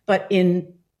mask. But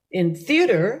in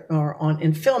theater or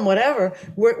in film, whatever,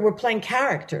 we're playing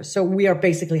characters, so we are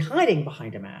basically hiding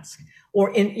behind a mask.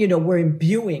 Or we're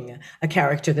imbuing a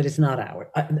character that is not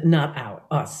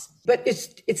us. But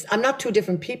I'm not two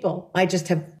different people. I just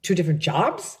have two different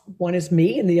jobs. One is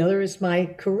me and the other is my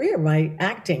career, my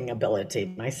acting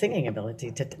ability, my singing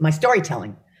ability, my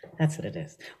storytelling. That's what it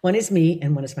is. One is me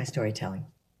and one is my storytelling.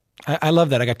 I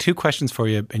love that. I got 2 questions for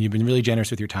you, and you've been really generous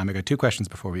with your time. I got 2 questions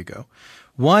before we go.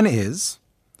 One is,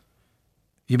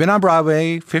 you've been on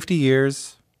Broadway 50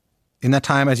 years. In that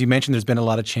time, as you mentioned, there's been a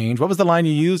lot of change. What was the line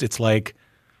you used? It's like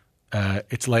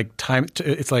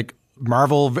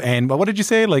Marvel and what did you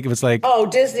say? Like it was like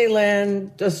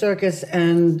Disneyland, the circus,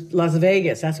 and Las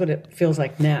Vegas. That's what it feels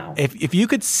like now. If you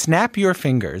could snap your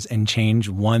fingers and change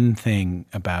one thing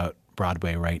about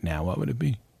Broadway right now, what would it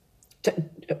be? To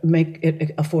make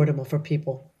it affordable for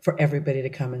people, for everybody to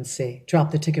come and see. Drop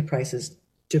the ticket prices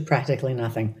do practically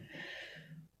nothing.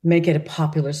 Make it a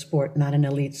popular sport, not an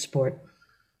elite sport.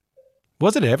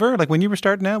 Was it ever? Like when you were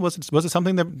starting out, was it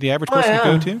something that the average person would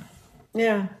go to?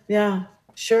 Yeah,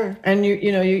 sure. And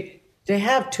they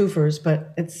have twofers,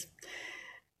 but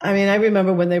I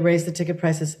remember when they raised the ticket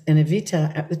prices in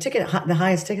Evita, the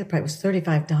highest ticket price was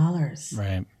 $35.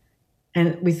 Right.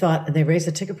 And we thought they raised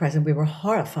the ticket price and we were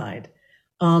horrified.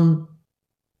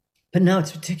 But no,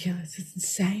 it's ridiculous. It's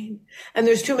insane. And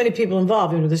there's too many people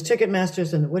involved. There's ticket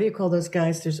masters and what do you call those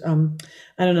guys? There's, I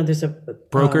don't know, there's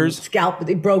brokers,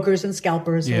 brokers and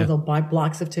scalpers. Yeah. They'll buy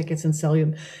blocks of tickets and sell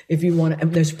you if you want.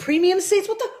 And there's premium seats.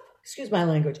 Excuse my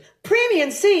language. Premium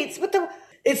seats.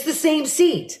 It's the same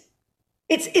seat.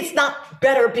 It's not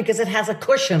better because it has a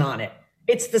cushion on it.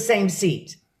 It's the same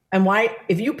seat. And why?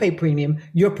 If you pay premium,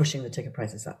 you're pushing the ticket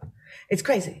prices up. It's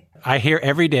crazy. I hear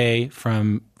every day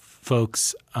from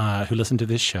folks who listen to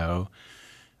this show,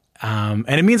 and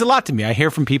it means a lot to me. I hear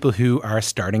from people who are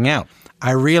starting out.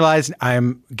 I realize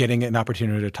I'm getting an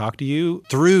opportunity to talk to you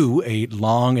through a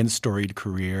long and storied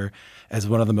career as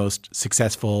one of the most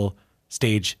successful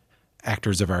stage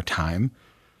actors of our time.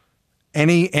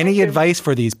 Any advice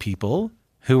for these people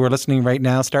who are listening right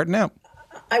now starting out?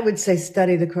 I would say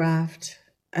study the craft.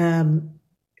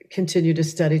 Continue to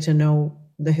study to know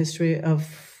the history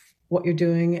of what you're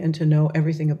doing and to know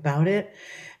everything about it,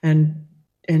 and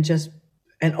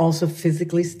also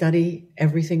physically study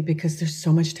everything because there's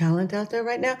so much talent out there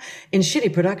right now in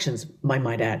shitty productions, I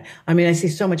might add. I see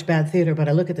so much bad theater, but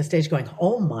I look at the stage going,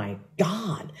 oh my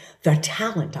God, the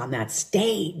talent on that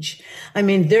stage.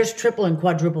 There's triple and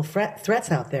quadruple threats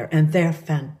out there and they're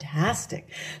fantastic.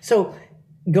 So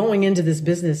going into this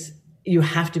business, you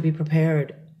have to be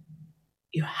prepared.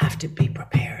 You have to be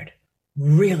prepared.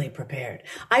 Really prepared.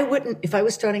 If I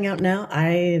was starting out now,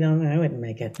 I wouldn't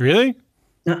make it. Really?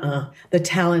 The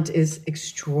talent is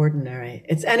extraordinary.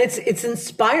 It's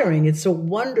inspiring. It's so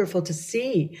wonderful to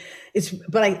see.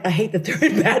 But I hate that they're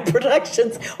in bad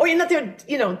productions. Or I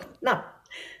don't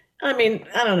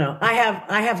know. I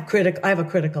have a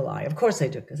critical eye. Of course I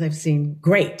do, because I've seen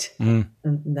great.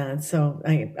 And so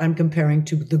I'm comparing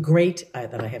to the great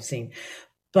that I have seen.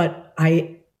 But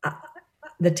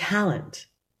the talent,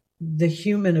 the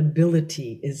human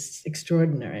ability is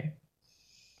extraordinary.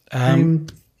 I'm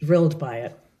thrilled by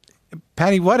it.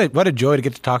 Patti, what a joy to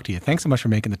get to talk to you. Thanks so much for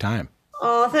making the time.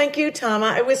 Oh, thank you, Tom.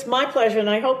 It was my pleasure, and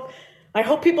I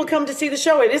hope people come to see the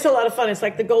show. It is a lot of fun. It's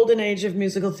like the golden age of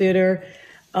musical theater.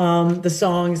 The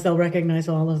songs, they'll recognize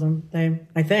all of them.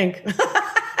 I think.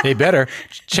 They better.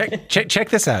 Check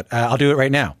this out. I'll do it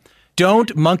right now.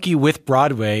 Don't Monkey with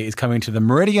Broadway is coming to the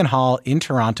Meridian Hall in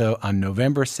Toronto on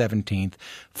November 17th.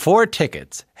 For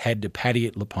tickets, head to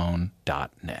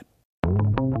PattiLuPone.net.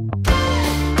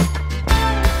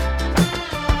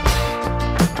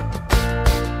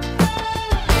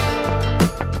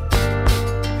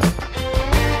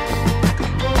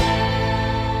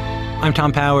 I'm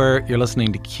Tom Power. You're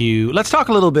listening to Q. Let's talk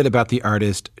a little bit about the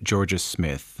artist Jorja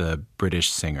Smith, the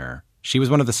British singer. She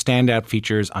was one of the standout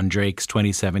features on Drake's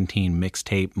 2017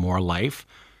 mixtape, More Life.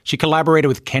 She collaborated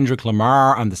with Kendrick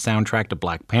Lamar on the soundtrack to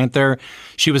Black Panther.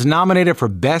 She was nominated for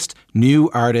Best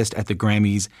New Artist at the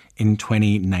Grammys in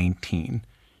 2019.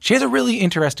 She has a really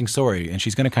interesting story, and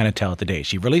she's going to kind of tell it today.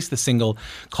 She released the single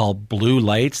called Blue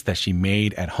Lights that she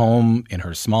made at home in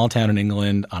her small town in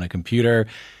England on a computer.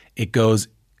 It goes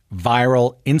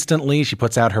viral instantly. She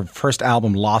puts out her first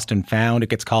album, Lost and Found. It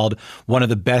gets called one of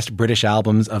the best British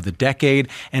albums of the decade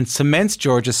and cements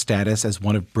Jorja's status as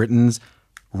one of Britain's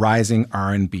rising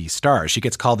R&B stars. She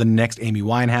gets called the next Amy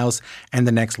Winehouse and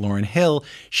the next Lauryn Hill.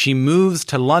 She moves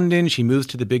to London. She moves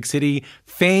to the big city.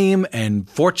 Fame and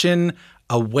fortune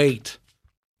await.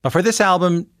 But for this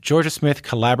album, Jorja Smith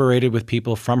collaborated with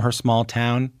people from her small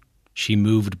town. She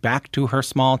moved back to her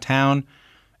small town.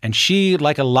 And she,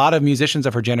 like a lot of musicians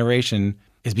of her generation,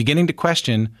 is beginning to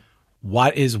question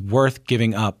what is worth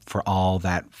giving up for all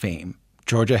that fame.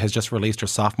 Jorja has just released her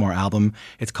sophomore album.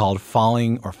 It's called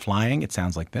Falling or Flying. It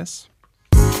sounds like this.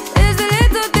 It's the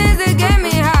little things that get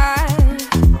me high.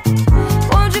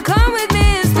 Won't you come with me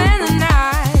and spend the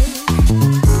night?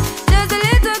 Just a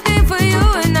little thing for you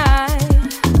and I.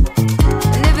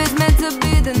 And if it's meant to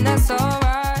be, then that's all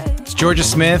right. It's Jorja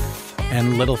Smith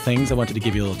and Little Things. I wanted to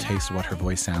give you a little taste of what her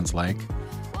voice sounds like.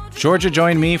 Jorja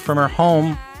joined me from her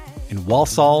home in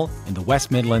Walsall in the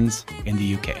West Midlands in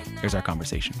the UK. Here's our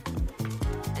conversation.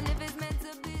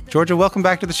 Jorja, welcome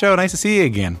back to the show. Nice to see you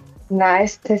again.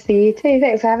 Nice to see you too.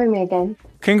 Thanks for having me again.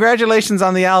 Congratulations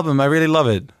on the album. I really love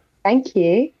it. Thank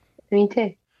you. Me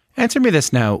too. Answer me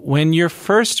this now. When your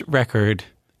first record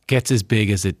gets as big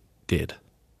as it did,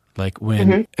 Like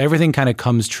when everything kind of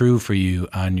comes true for you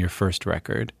on your first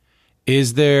record,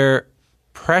 is there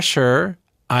pressure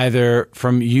either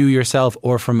from you yourself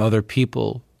or from other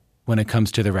people when it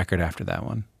comes to the record after that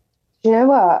one? You know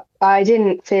what? I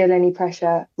didn't feel any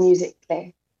pressure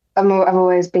musically. I've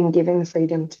always been given the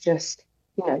freedom to just,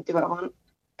 do what I want.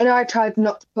 And I tried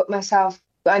not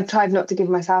to give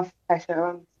myself pressure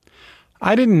on.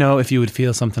 I didn't know if you would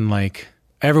feel something like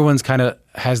everyone's kind of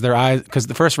has their eyes, because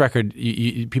the first record,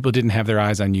 people didn't have their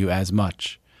eyes on you as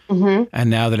much. And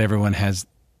now that everyone has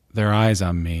their eyes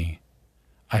on me,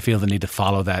 I feel the need to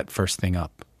follow that first thing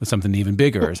up with something even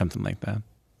bigger or something like that.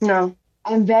 No,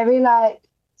 I'm very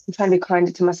I'm trying to be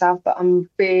kinder to myself, but I'm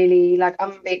really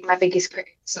my biggest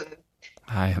critic. So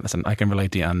Listen, I can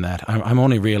relate to you on that. I'm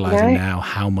only realizing now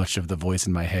how much of the voice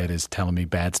in my head is telling me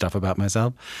bad stuff about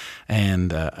myself.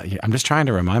 And I'm just trying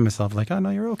to remind myself, like, oh, no,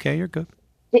 you're okay. You're good.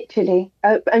 Literally.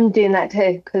 I'm doing that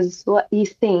too, because what you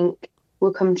think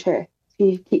will come true.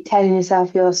 If you keep telling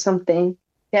yourself you're something,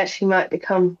 you actually might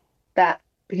become that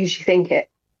because you think it.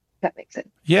 If that makes sense.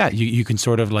 Yeah, you can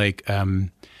sort of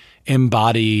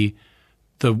embody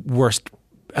the worst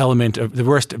element of the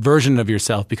worst version of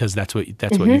yourself because that's what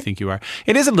you think you are.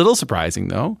 It is a little surprising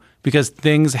though, because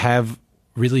things have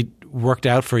really worked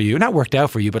out for you. Not worked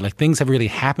out for you, but things have really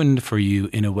happened for you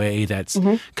in a way that's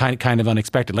kind of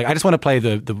unexpected. I just want to play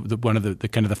the one of the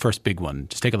kind of the first big one.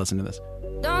 Just take a listen to this.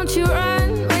 Don't you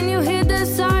run when you hear the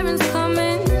sirens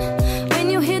coming. When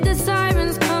you hear the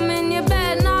sirens coming, you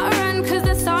better not run, 'cause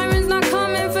the siren's not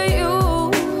coming for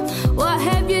you. What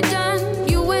have you done?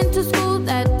 You went to school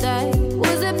that day.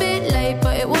 Was a bit late,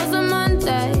 but it was a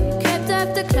Monday. Kept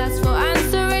after class for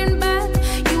answering back.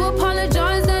 You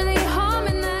apologized, any harm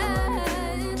in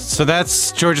that? So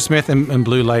that's Jorja Smith and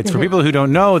Blue Lights. For people who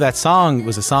don't know, that song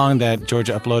was a song that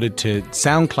Jorja uploaded to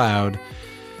SoundCloud,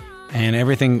 and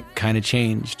everything kind of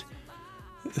changed.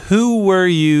 Who were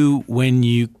you when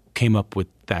you came up with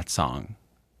that song?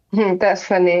 That's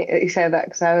funny that you say that,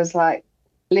 because I was like,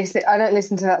 I don't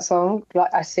listen to that song.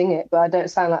 I sing it, but I don't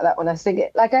sound like that when I sing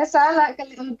it. I sound like a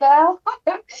little girl,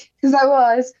 because I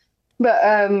was. But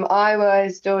I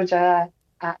was Jorja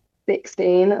at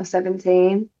 16 or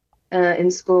 17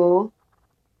 in school,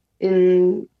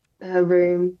 in her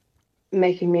room,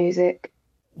 making music.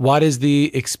 What is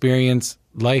the experience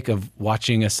like of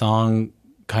watching a song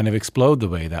kind of explode the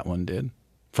way that one did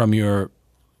from your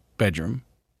bedroom?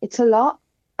 It's a lot.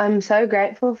 I'm so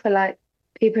grateful for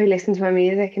people who listen to my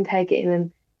music and take it in,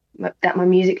 and that my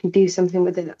music can do something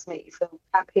with it that's make you feel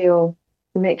happy or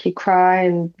make you cry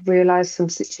and realise some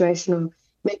situation or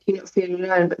make you not feel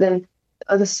alone. But then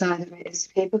the other side of it is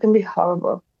people can be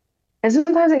horrible. And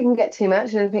sometimes it can get too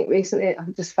much. And I think recently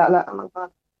I've just felt like, oh my God,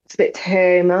 it's a bit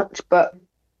too much. But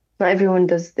not everyone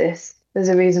does this. There's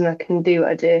a reason I can do what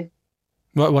I do.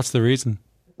 What's the reason?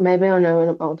 Maybe I'll know when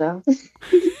I'm older.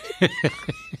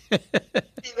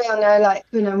 Maybe I'll know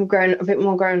when I'm a bit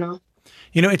more grown up.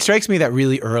 It strikes me that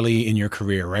really early in your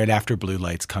career, right after Blue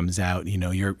Lights comes out,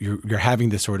 you're having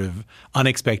this sort of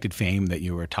unexpected fame that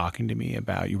you were talking to me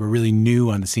about. You were really new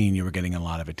on the scene. You were getting a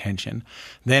lot of attention.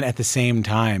 Then at the same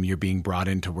time, you're being brought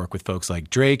in to work with folks like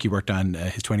Drake. You worked on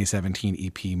his 2017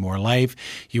 EP, More Life.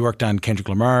 You worked on Kendrick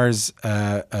Lamar's,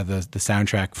 the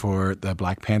soundtrack for the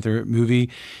Black Panther movie.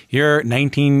 You're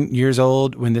 19 years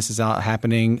old when this is all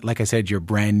happening. Like I said, you're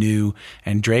brand new,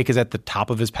 and Drake is at the top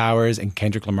of his powers, and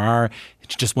Kendrick Lamar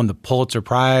just won the Pulitzer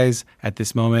Prize at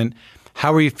this moment.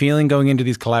 How were you feeling going into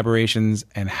these collaborations,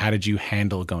 and how did you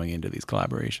handle going into these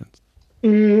collaborations?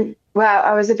 Well,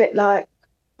 I was a bit like,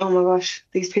 oh my gosh,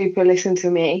 these people listen to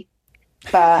me.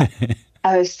 But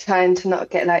I was trying to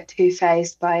not get too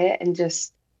phased by it and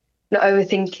just not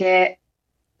overthink it.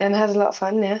 And I had a lot of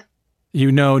fun, yeah.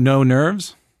 No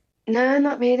nerves? No,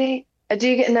 not really. I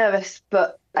do get nervous,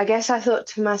 but I guess I thought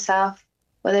to myself,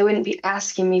 well, they wouldn't be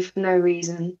asking me for no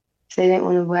reason. They didn't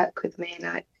want to work with me.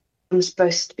 I'm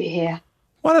supposed to be here.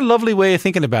 What a lovely way of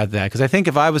thinking about that. Because I think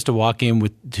if I was to walk in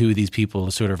with two of these people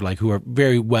sort of who are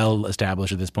very well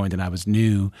established at this point and I was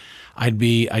new, I'd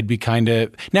be kind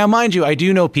of... Now, mind you, I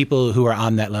do know people who are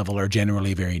on that level are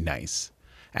generally very nice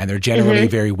and they're generally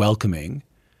very welcoming.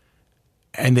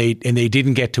 And they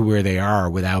didn't get to where they are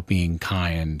without being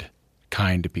kind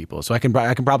to people. So I can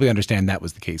probably understand that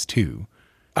was the case too.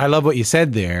 I love what you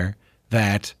said there,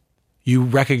 that you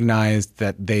recognized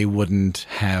that they wouldn't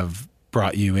have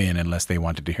brought you in unless they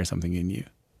wanted to hear something in you.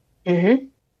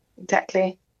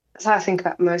 Exactly. That's how I think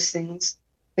about most things.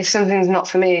 If something's not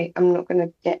for me, I'm not going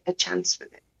to get a chance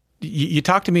with it. You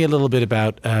talked to me a little bit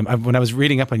about, when I was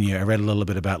reading up on you, I read a little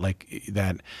bit about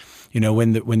that,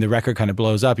 when the record kind of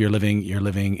blows up, you're living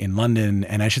in London,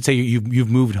 and I should say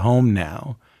you've moved home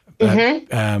now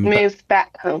Moved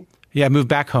back home. Yeah, moved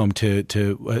back home to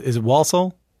is it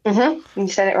Walsall? You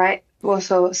said it right.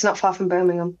 Warsaw. It's not far from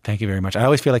Birmingham. Thank you very much. I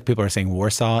always feel like people are saying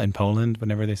Warsaw in Poland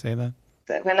whenever they say that.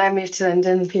 But when I moved to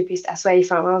London, people used to ask where you're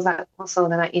from. I was like, Warsaw.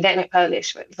 They're like, you don't know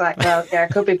Polish. But it's like, well, yeah, I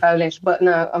could be Polish, but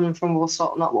no, I'm from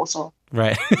Warsaw, not Warsaw.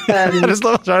 Right.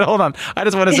 Hold on. I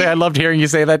just want to say I loved hearing you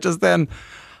say that just then.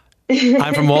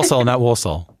 I'm from Walsall, not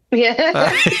Walsall. Yeah.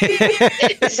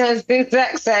 It sounds the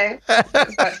exact same.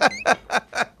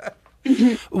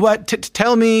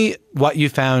 Tell me what you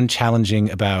found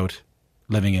challenging about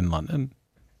living in London.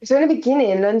 So in the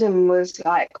beginning, London was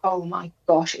like, oh my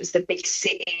gosh, it was the big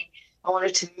city. I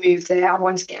wanted to move there. I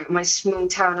wanted to get out of my small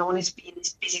town. I wanted to be in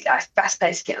this busy life, fast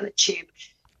paced, get on the tube,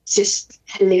 just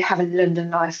have a London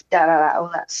life,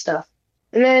 all that stuff.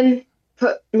 And then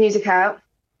put music out.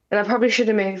 And I probably should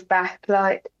have moved back,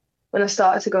 like when I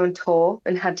started to go on tour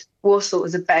and had Warsaw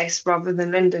as a base rather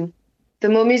than London. The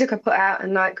more music I put out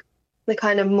and like the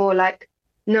kind of more like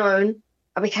known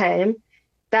I became,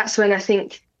 that's when I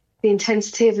think the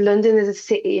intensity of London as a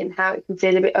city and how it can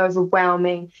feel a bit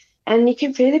overwhelming and you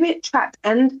can feel a bit trapped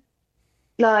and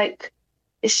like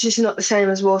it's just not the same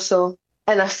as Warsaw.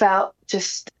 And I felt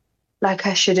just like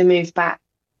I should have moved back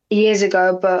years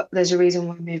ago, but there's a reason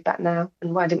why I moved back now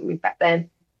and why I didn't move back then.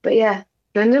 But yeah,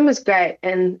 London was great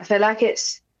and I feel like it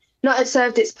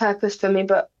served its purpose for me,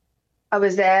 but I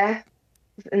was there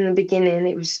in the beginning.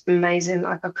 It was amazing.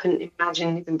 Like I couldn't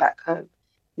imagine living back home.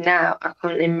 Now I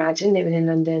can't imagine living in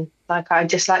London. Like I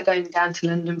just like going down to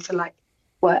London for like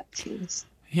work things.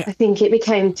 Yeah. I think it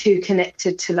became too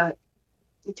connected to like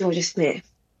Jorja Smith.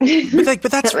 But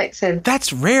that's that makes sense.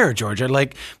 That's rare, Jorja.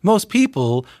 Like most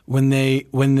people, when they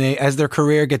as their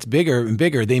career gets bigger and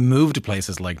bigger, they move to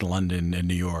places like London and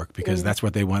New York because that's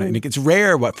what they want. And it's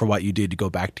rare for what you did to go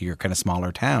back to your kind of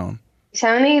smaller town. It's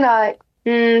only like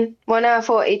 1 hour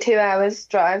 40, 2 hours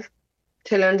drive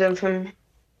to London from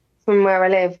where I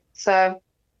live. So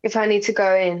if I need to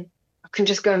go in, I can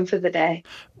just go in for the day.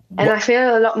 And I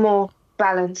feel a lot more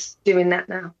balanced doing that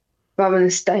now rather than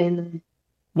staying there.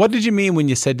 What did you mean when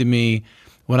you said to me,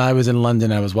 when I was in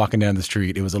London, I was walking down the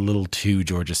street, it was a little too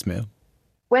Jorja Smith?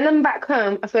 When I'm back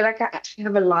home, I feel like I actually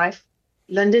have a life.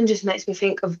 London just makes me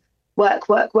think of work.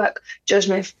 Jorja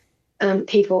Smith,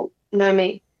 people know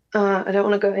me. I don't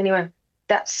want to go anywhere.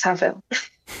 That's how I feel.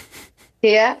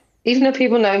 Here, even though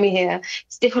people know me here,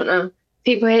 it's different now.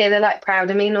 People here, they're like proud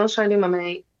of me. No one's trying to be my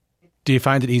mate. Do you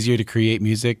find it easier to create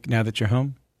music now that you're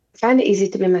home? I find it easier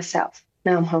to be myself.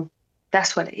 Now I'm home.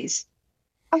 That's what it is.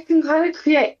 I can kind of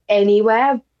create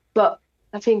anywhere, but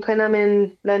I think when I'm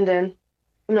in London,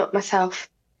 I'm not myself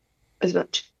as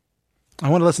much. I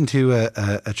want to listen to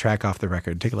a track off the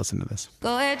record. Take a listen to this.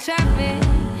 Go ahead, trap me,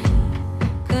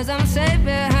 'cause I'm safe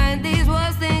behind these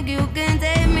walls. Think you can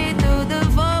take me through the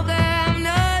fog. I'm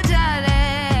no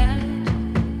childish,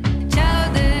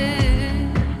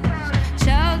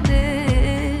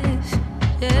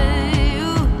 yeah,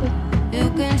 you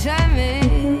can try me.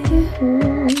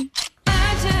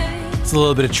 It's a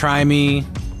little bit of Try Me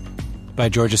by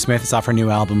Jorja Smith. It's off her new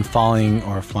album, Falling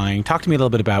or Flying. Talk to me a little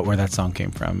bit about where that song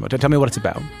came from. Tell me what it's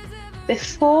about.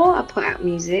 Before I put out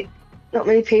music, not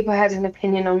many people had an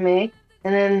opinion on me.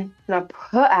 And then when I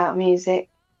put out music,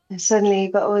 and suddenly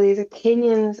you got all these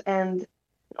opinions and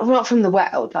not from the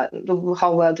world, like the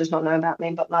whole world does not know about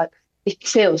me, but like it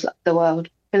feels like the world.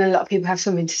 And a lot of people have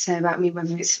something to say about me,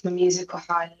 whether it's my music or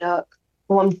how I look,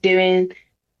 or what I'm doing.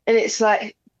 And it's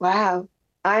like, wow.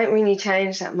 I haven't really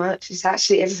changed that much. It's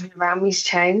actually everything around me's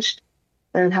changed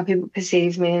and how people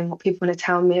perceive me and what people want to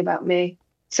tell me about me.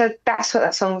 So that's what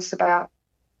that song's about.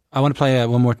 I want to play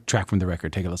one more track from the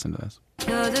record. Take a listen to this.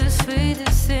 You're the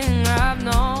sweetest thing I've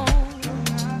known,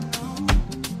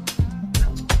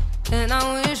 and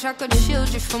I wish I could shield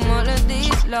you from all of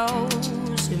these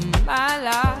lows in my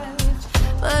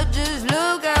life. But just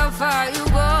look how far you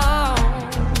go.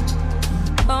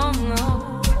 Oh no.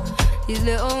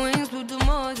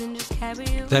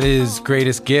 That is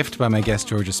Greatest Gift by my guest,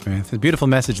 Jorja Smith. A beautiful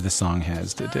message this song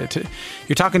has.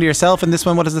 You're talking to yourself in this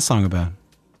one. What is the song about?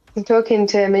 I'm talking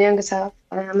to my younger self.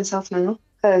 I am myself now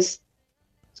because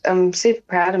I'm super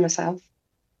proud of myself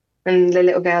and the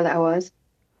little girl that I was.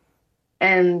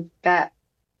 And that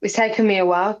it's taken me a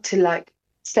while to like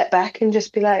step back and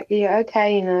just be like, yeah,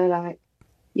 okay, you know, like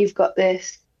you've got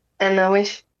this. And I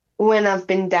wish when I've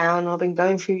been down or been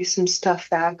going through some stuff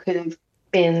that I could have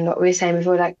been, what we were saying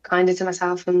before, like kinder to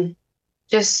myself and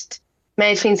just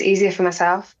made things easier for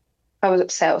myself. I was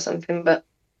upset or something, but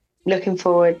looking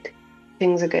forward,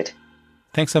 things are good.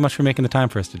 Thanks so much for making the time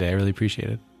for us today. I really appreciate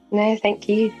it. No, thank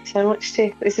you so much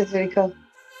too. This is really cool.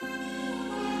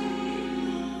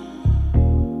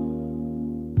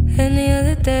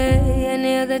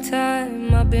 right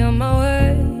time, I'll be on my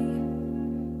way.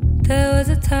 There was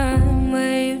a time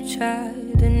where you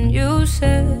tried and you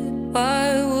said,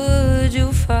 why would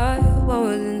you fight what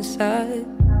was inside?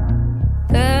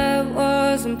 That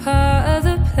wasn't part of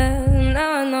the plan.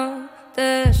 Now I know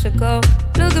that I should go.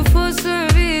 Looking for some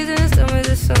reasons. Tell me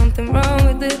there's something wrong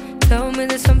with it. Tell me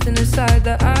there's something inside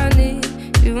that I need.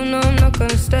 You know I'm not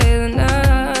gonna stay the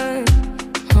night.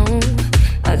 Oh,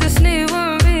 I just need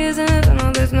one reason. I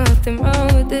know there's nothing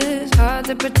wrong with this. Hard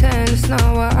to pretend it's not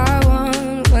what I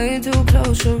want. Way too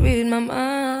close, you'll read my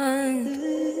mind.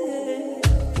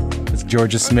 It's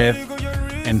Jorja Smith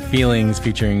and Feelings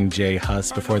featuring Jay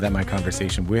Huss. Before that, my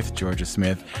conversation with Jorja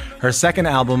Smith. Her second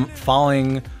album,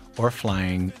 Falling or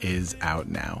Flying, is out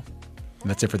now. And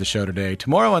that's it for the show today.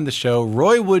 Tomorrow on the show,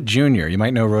 Roy Wood Jr. You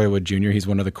might know Roy Wood Jr. He's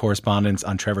one of the correspondents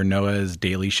on Trevor Noah's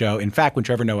Daily Show. In fact, when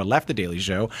Trevor Noah left the Daily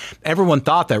Show, everyone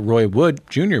thought that Roy Wood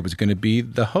Jr. was going to be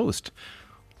the host.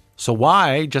 So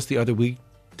why, just the other week,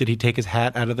 did he take his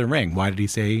hat out of the ring? Why did he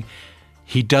say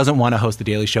he doesn't want to host the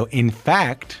Daily Show? In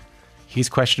fact, he's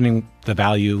questioning the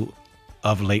value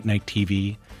of late night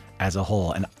TV as a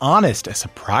whole. A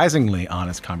surprisingly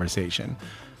honest conversation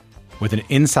with an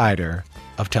insider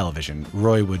of television,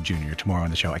 Roy Wood Jr., tomorrow on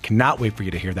the show. I cannot wait for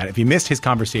you to hear that. If you missed his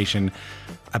conversation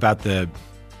about the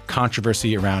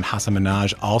controversy around Hassan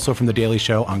Minhaj, also from The Daily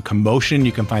Show on Commotion,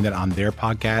 you can find that on their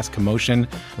podcast, Commotion.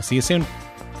 We'll see you soon.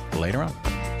 Later on.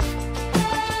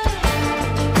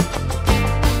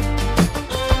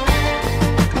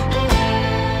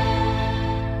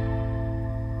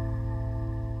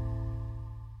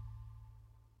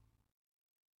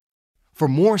 For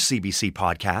more CBC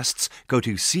podcasts, go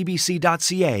to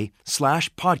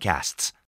cbc.ca/podcasts.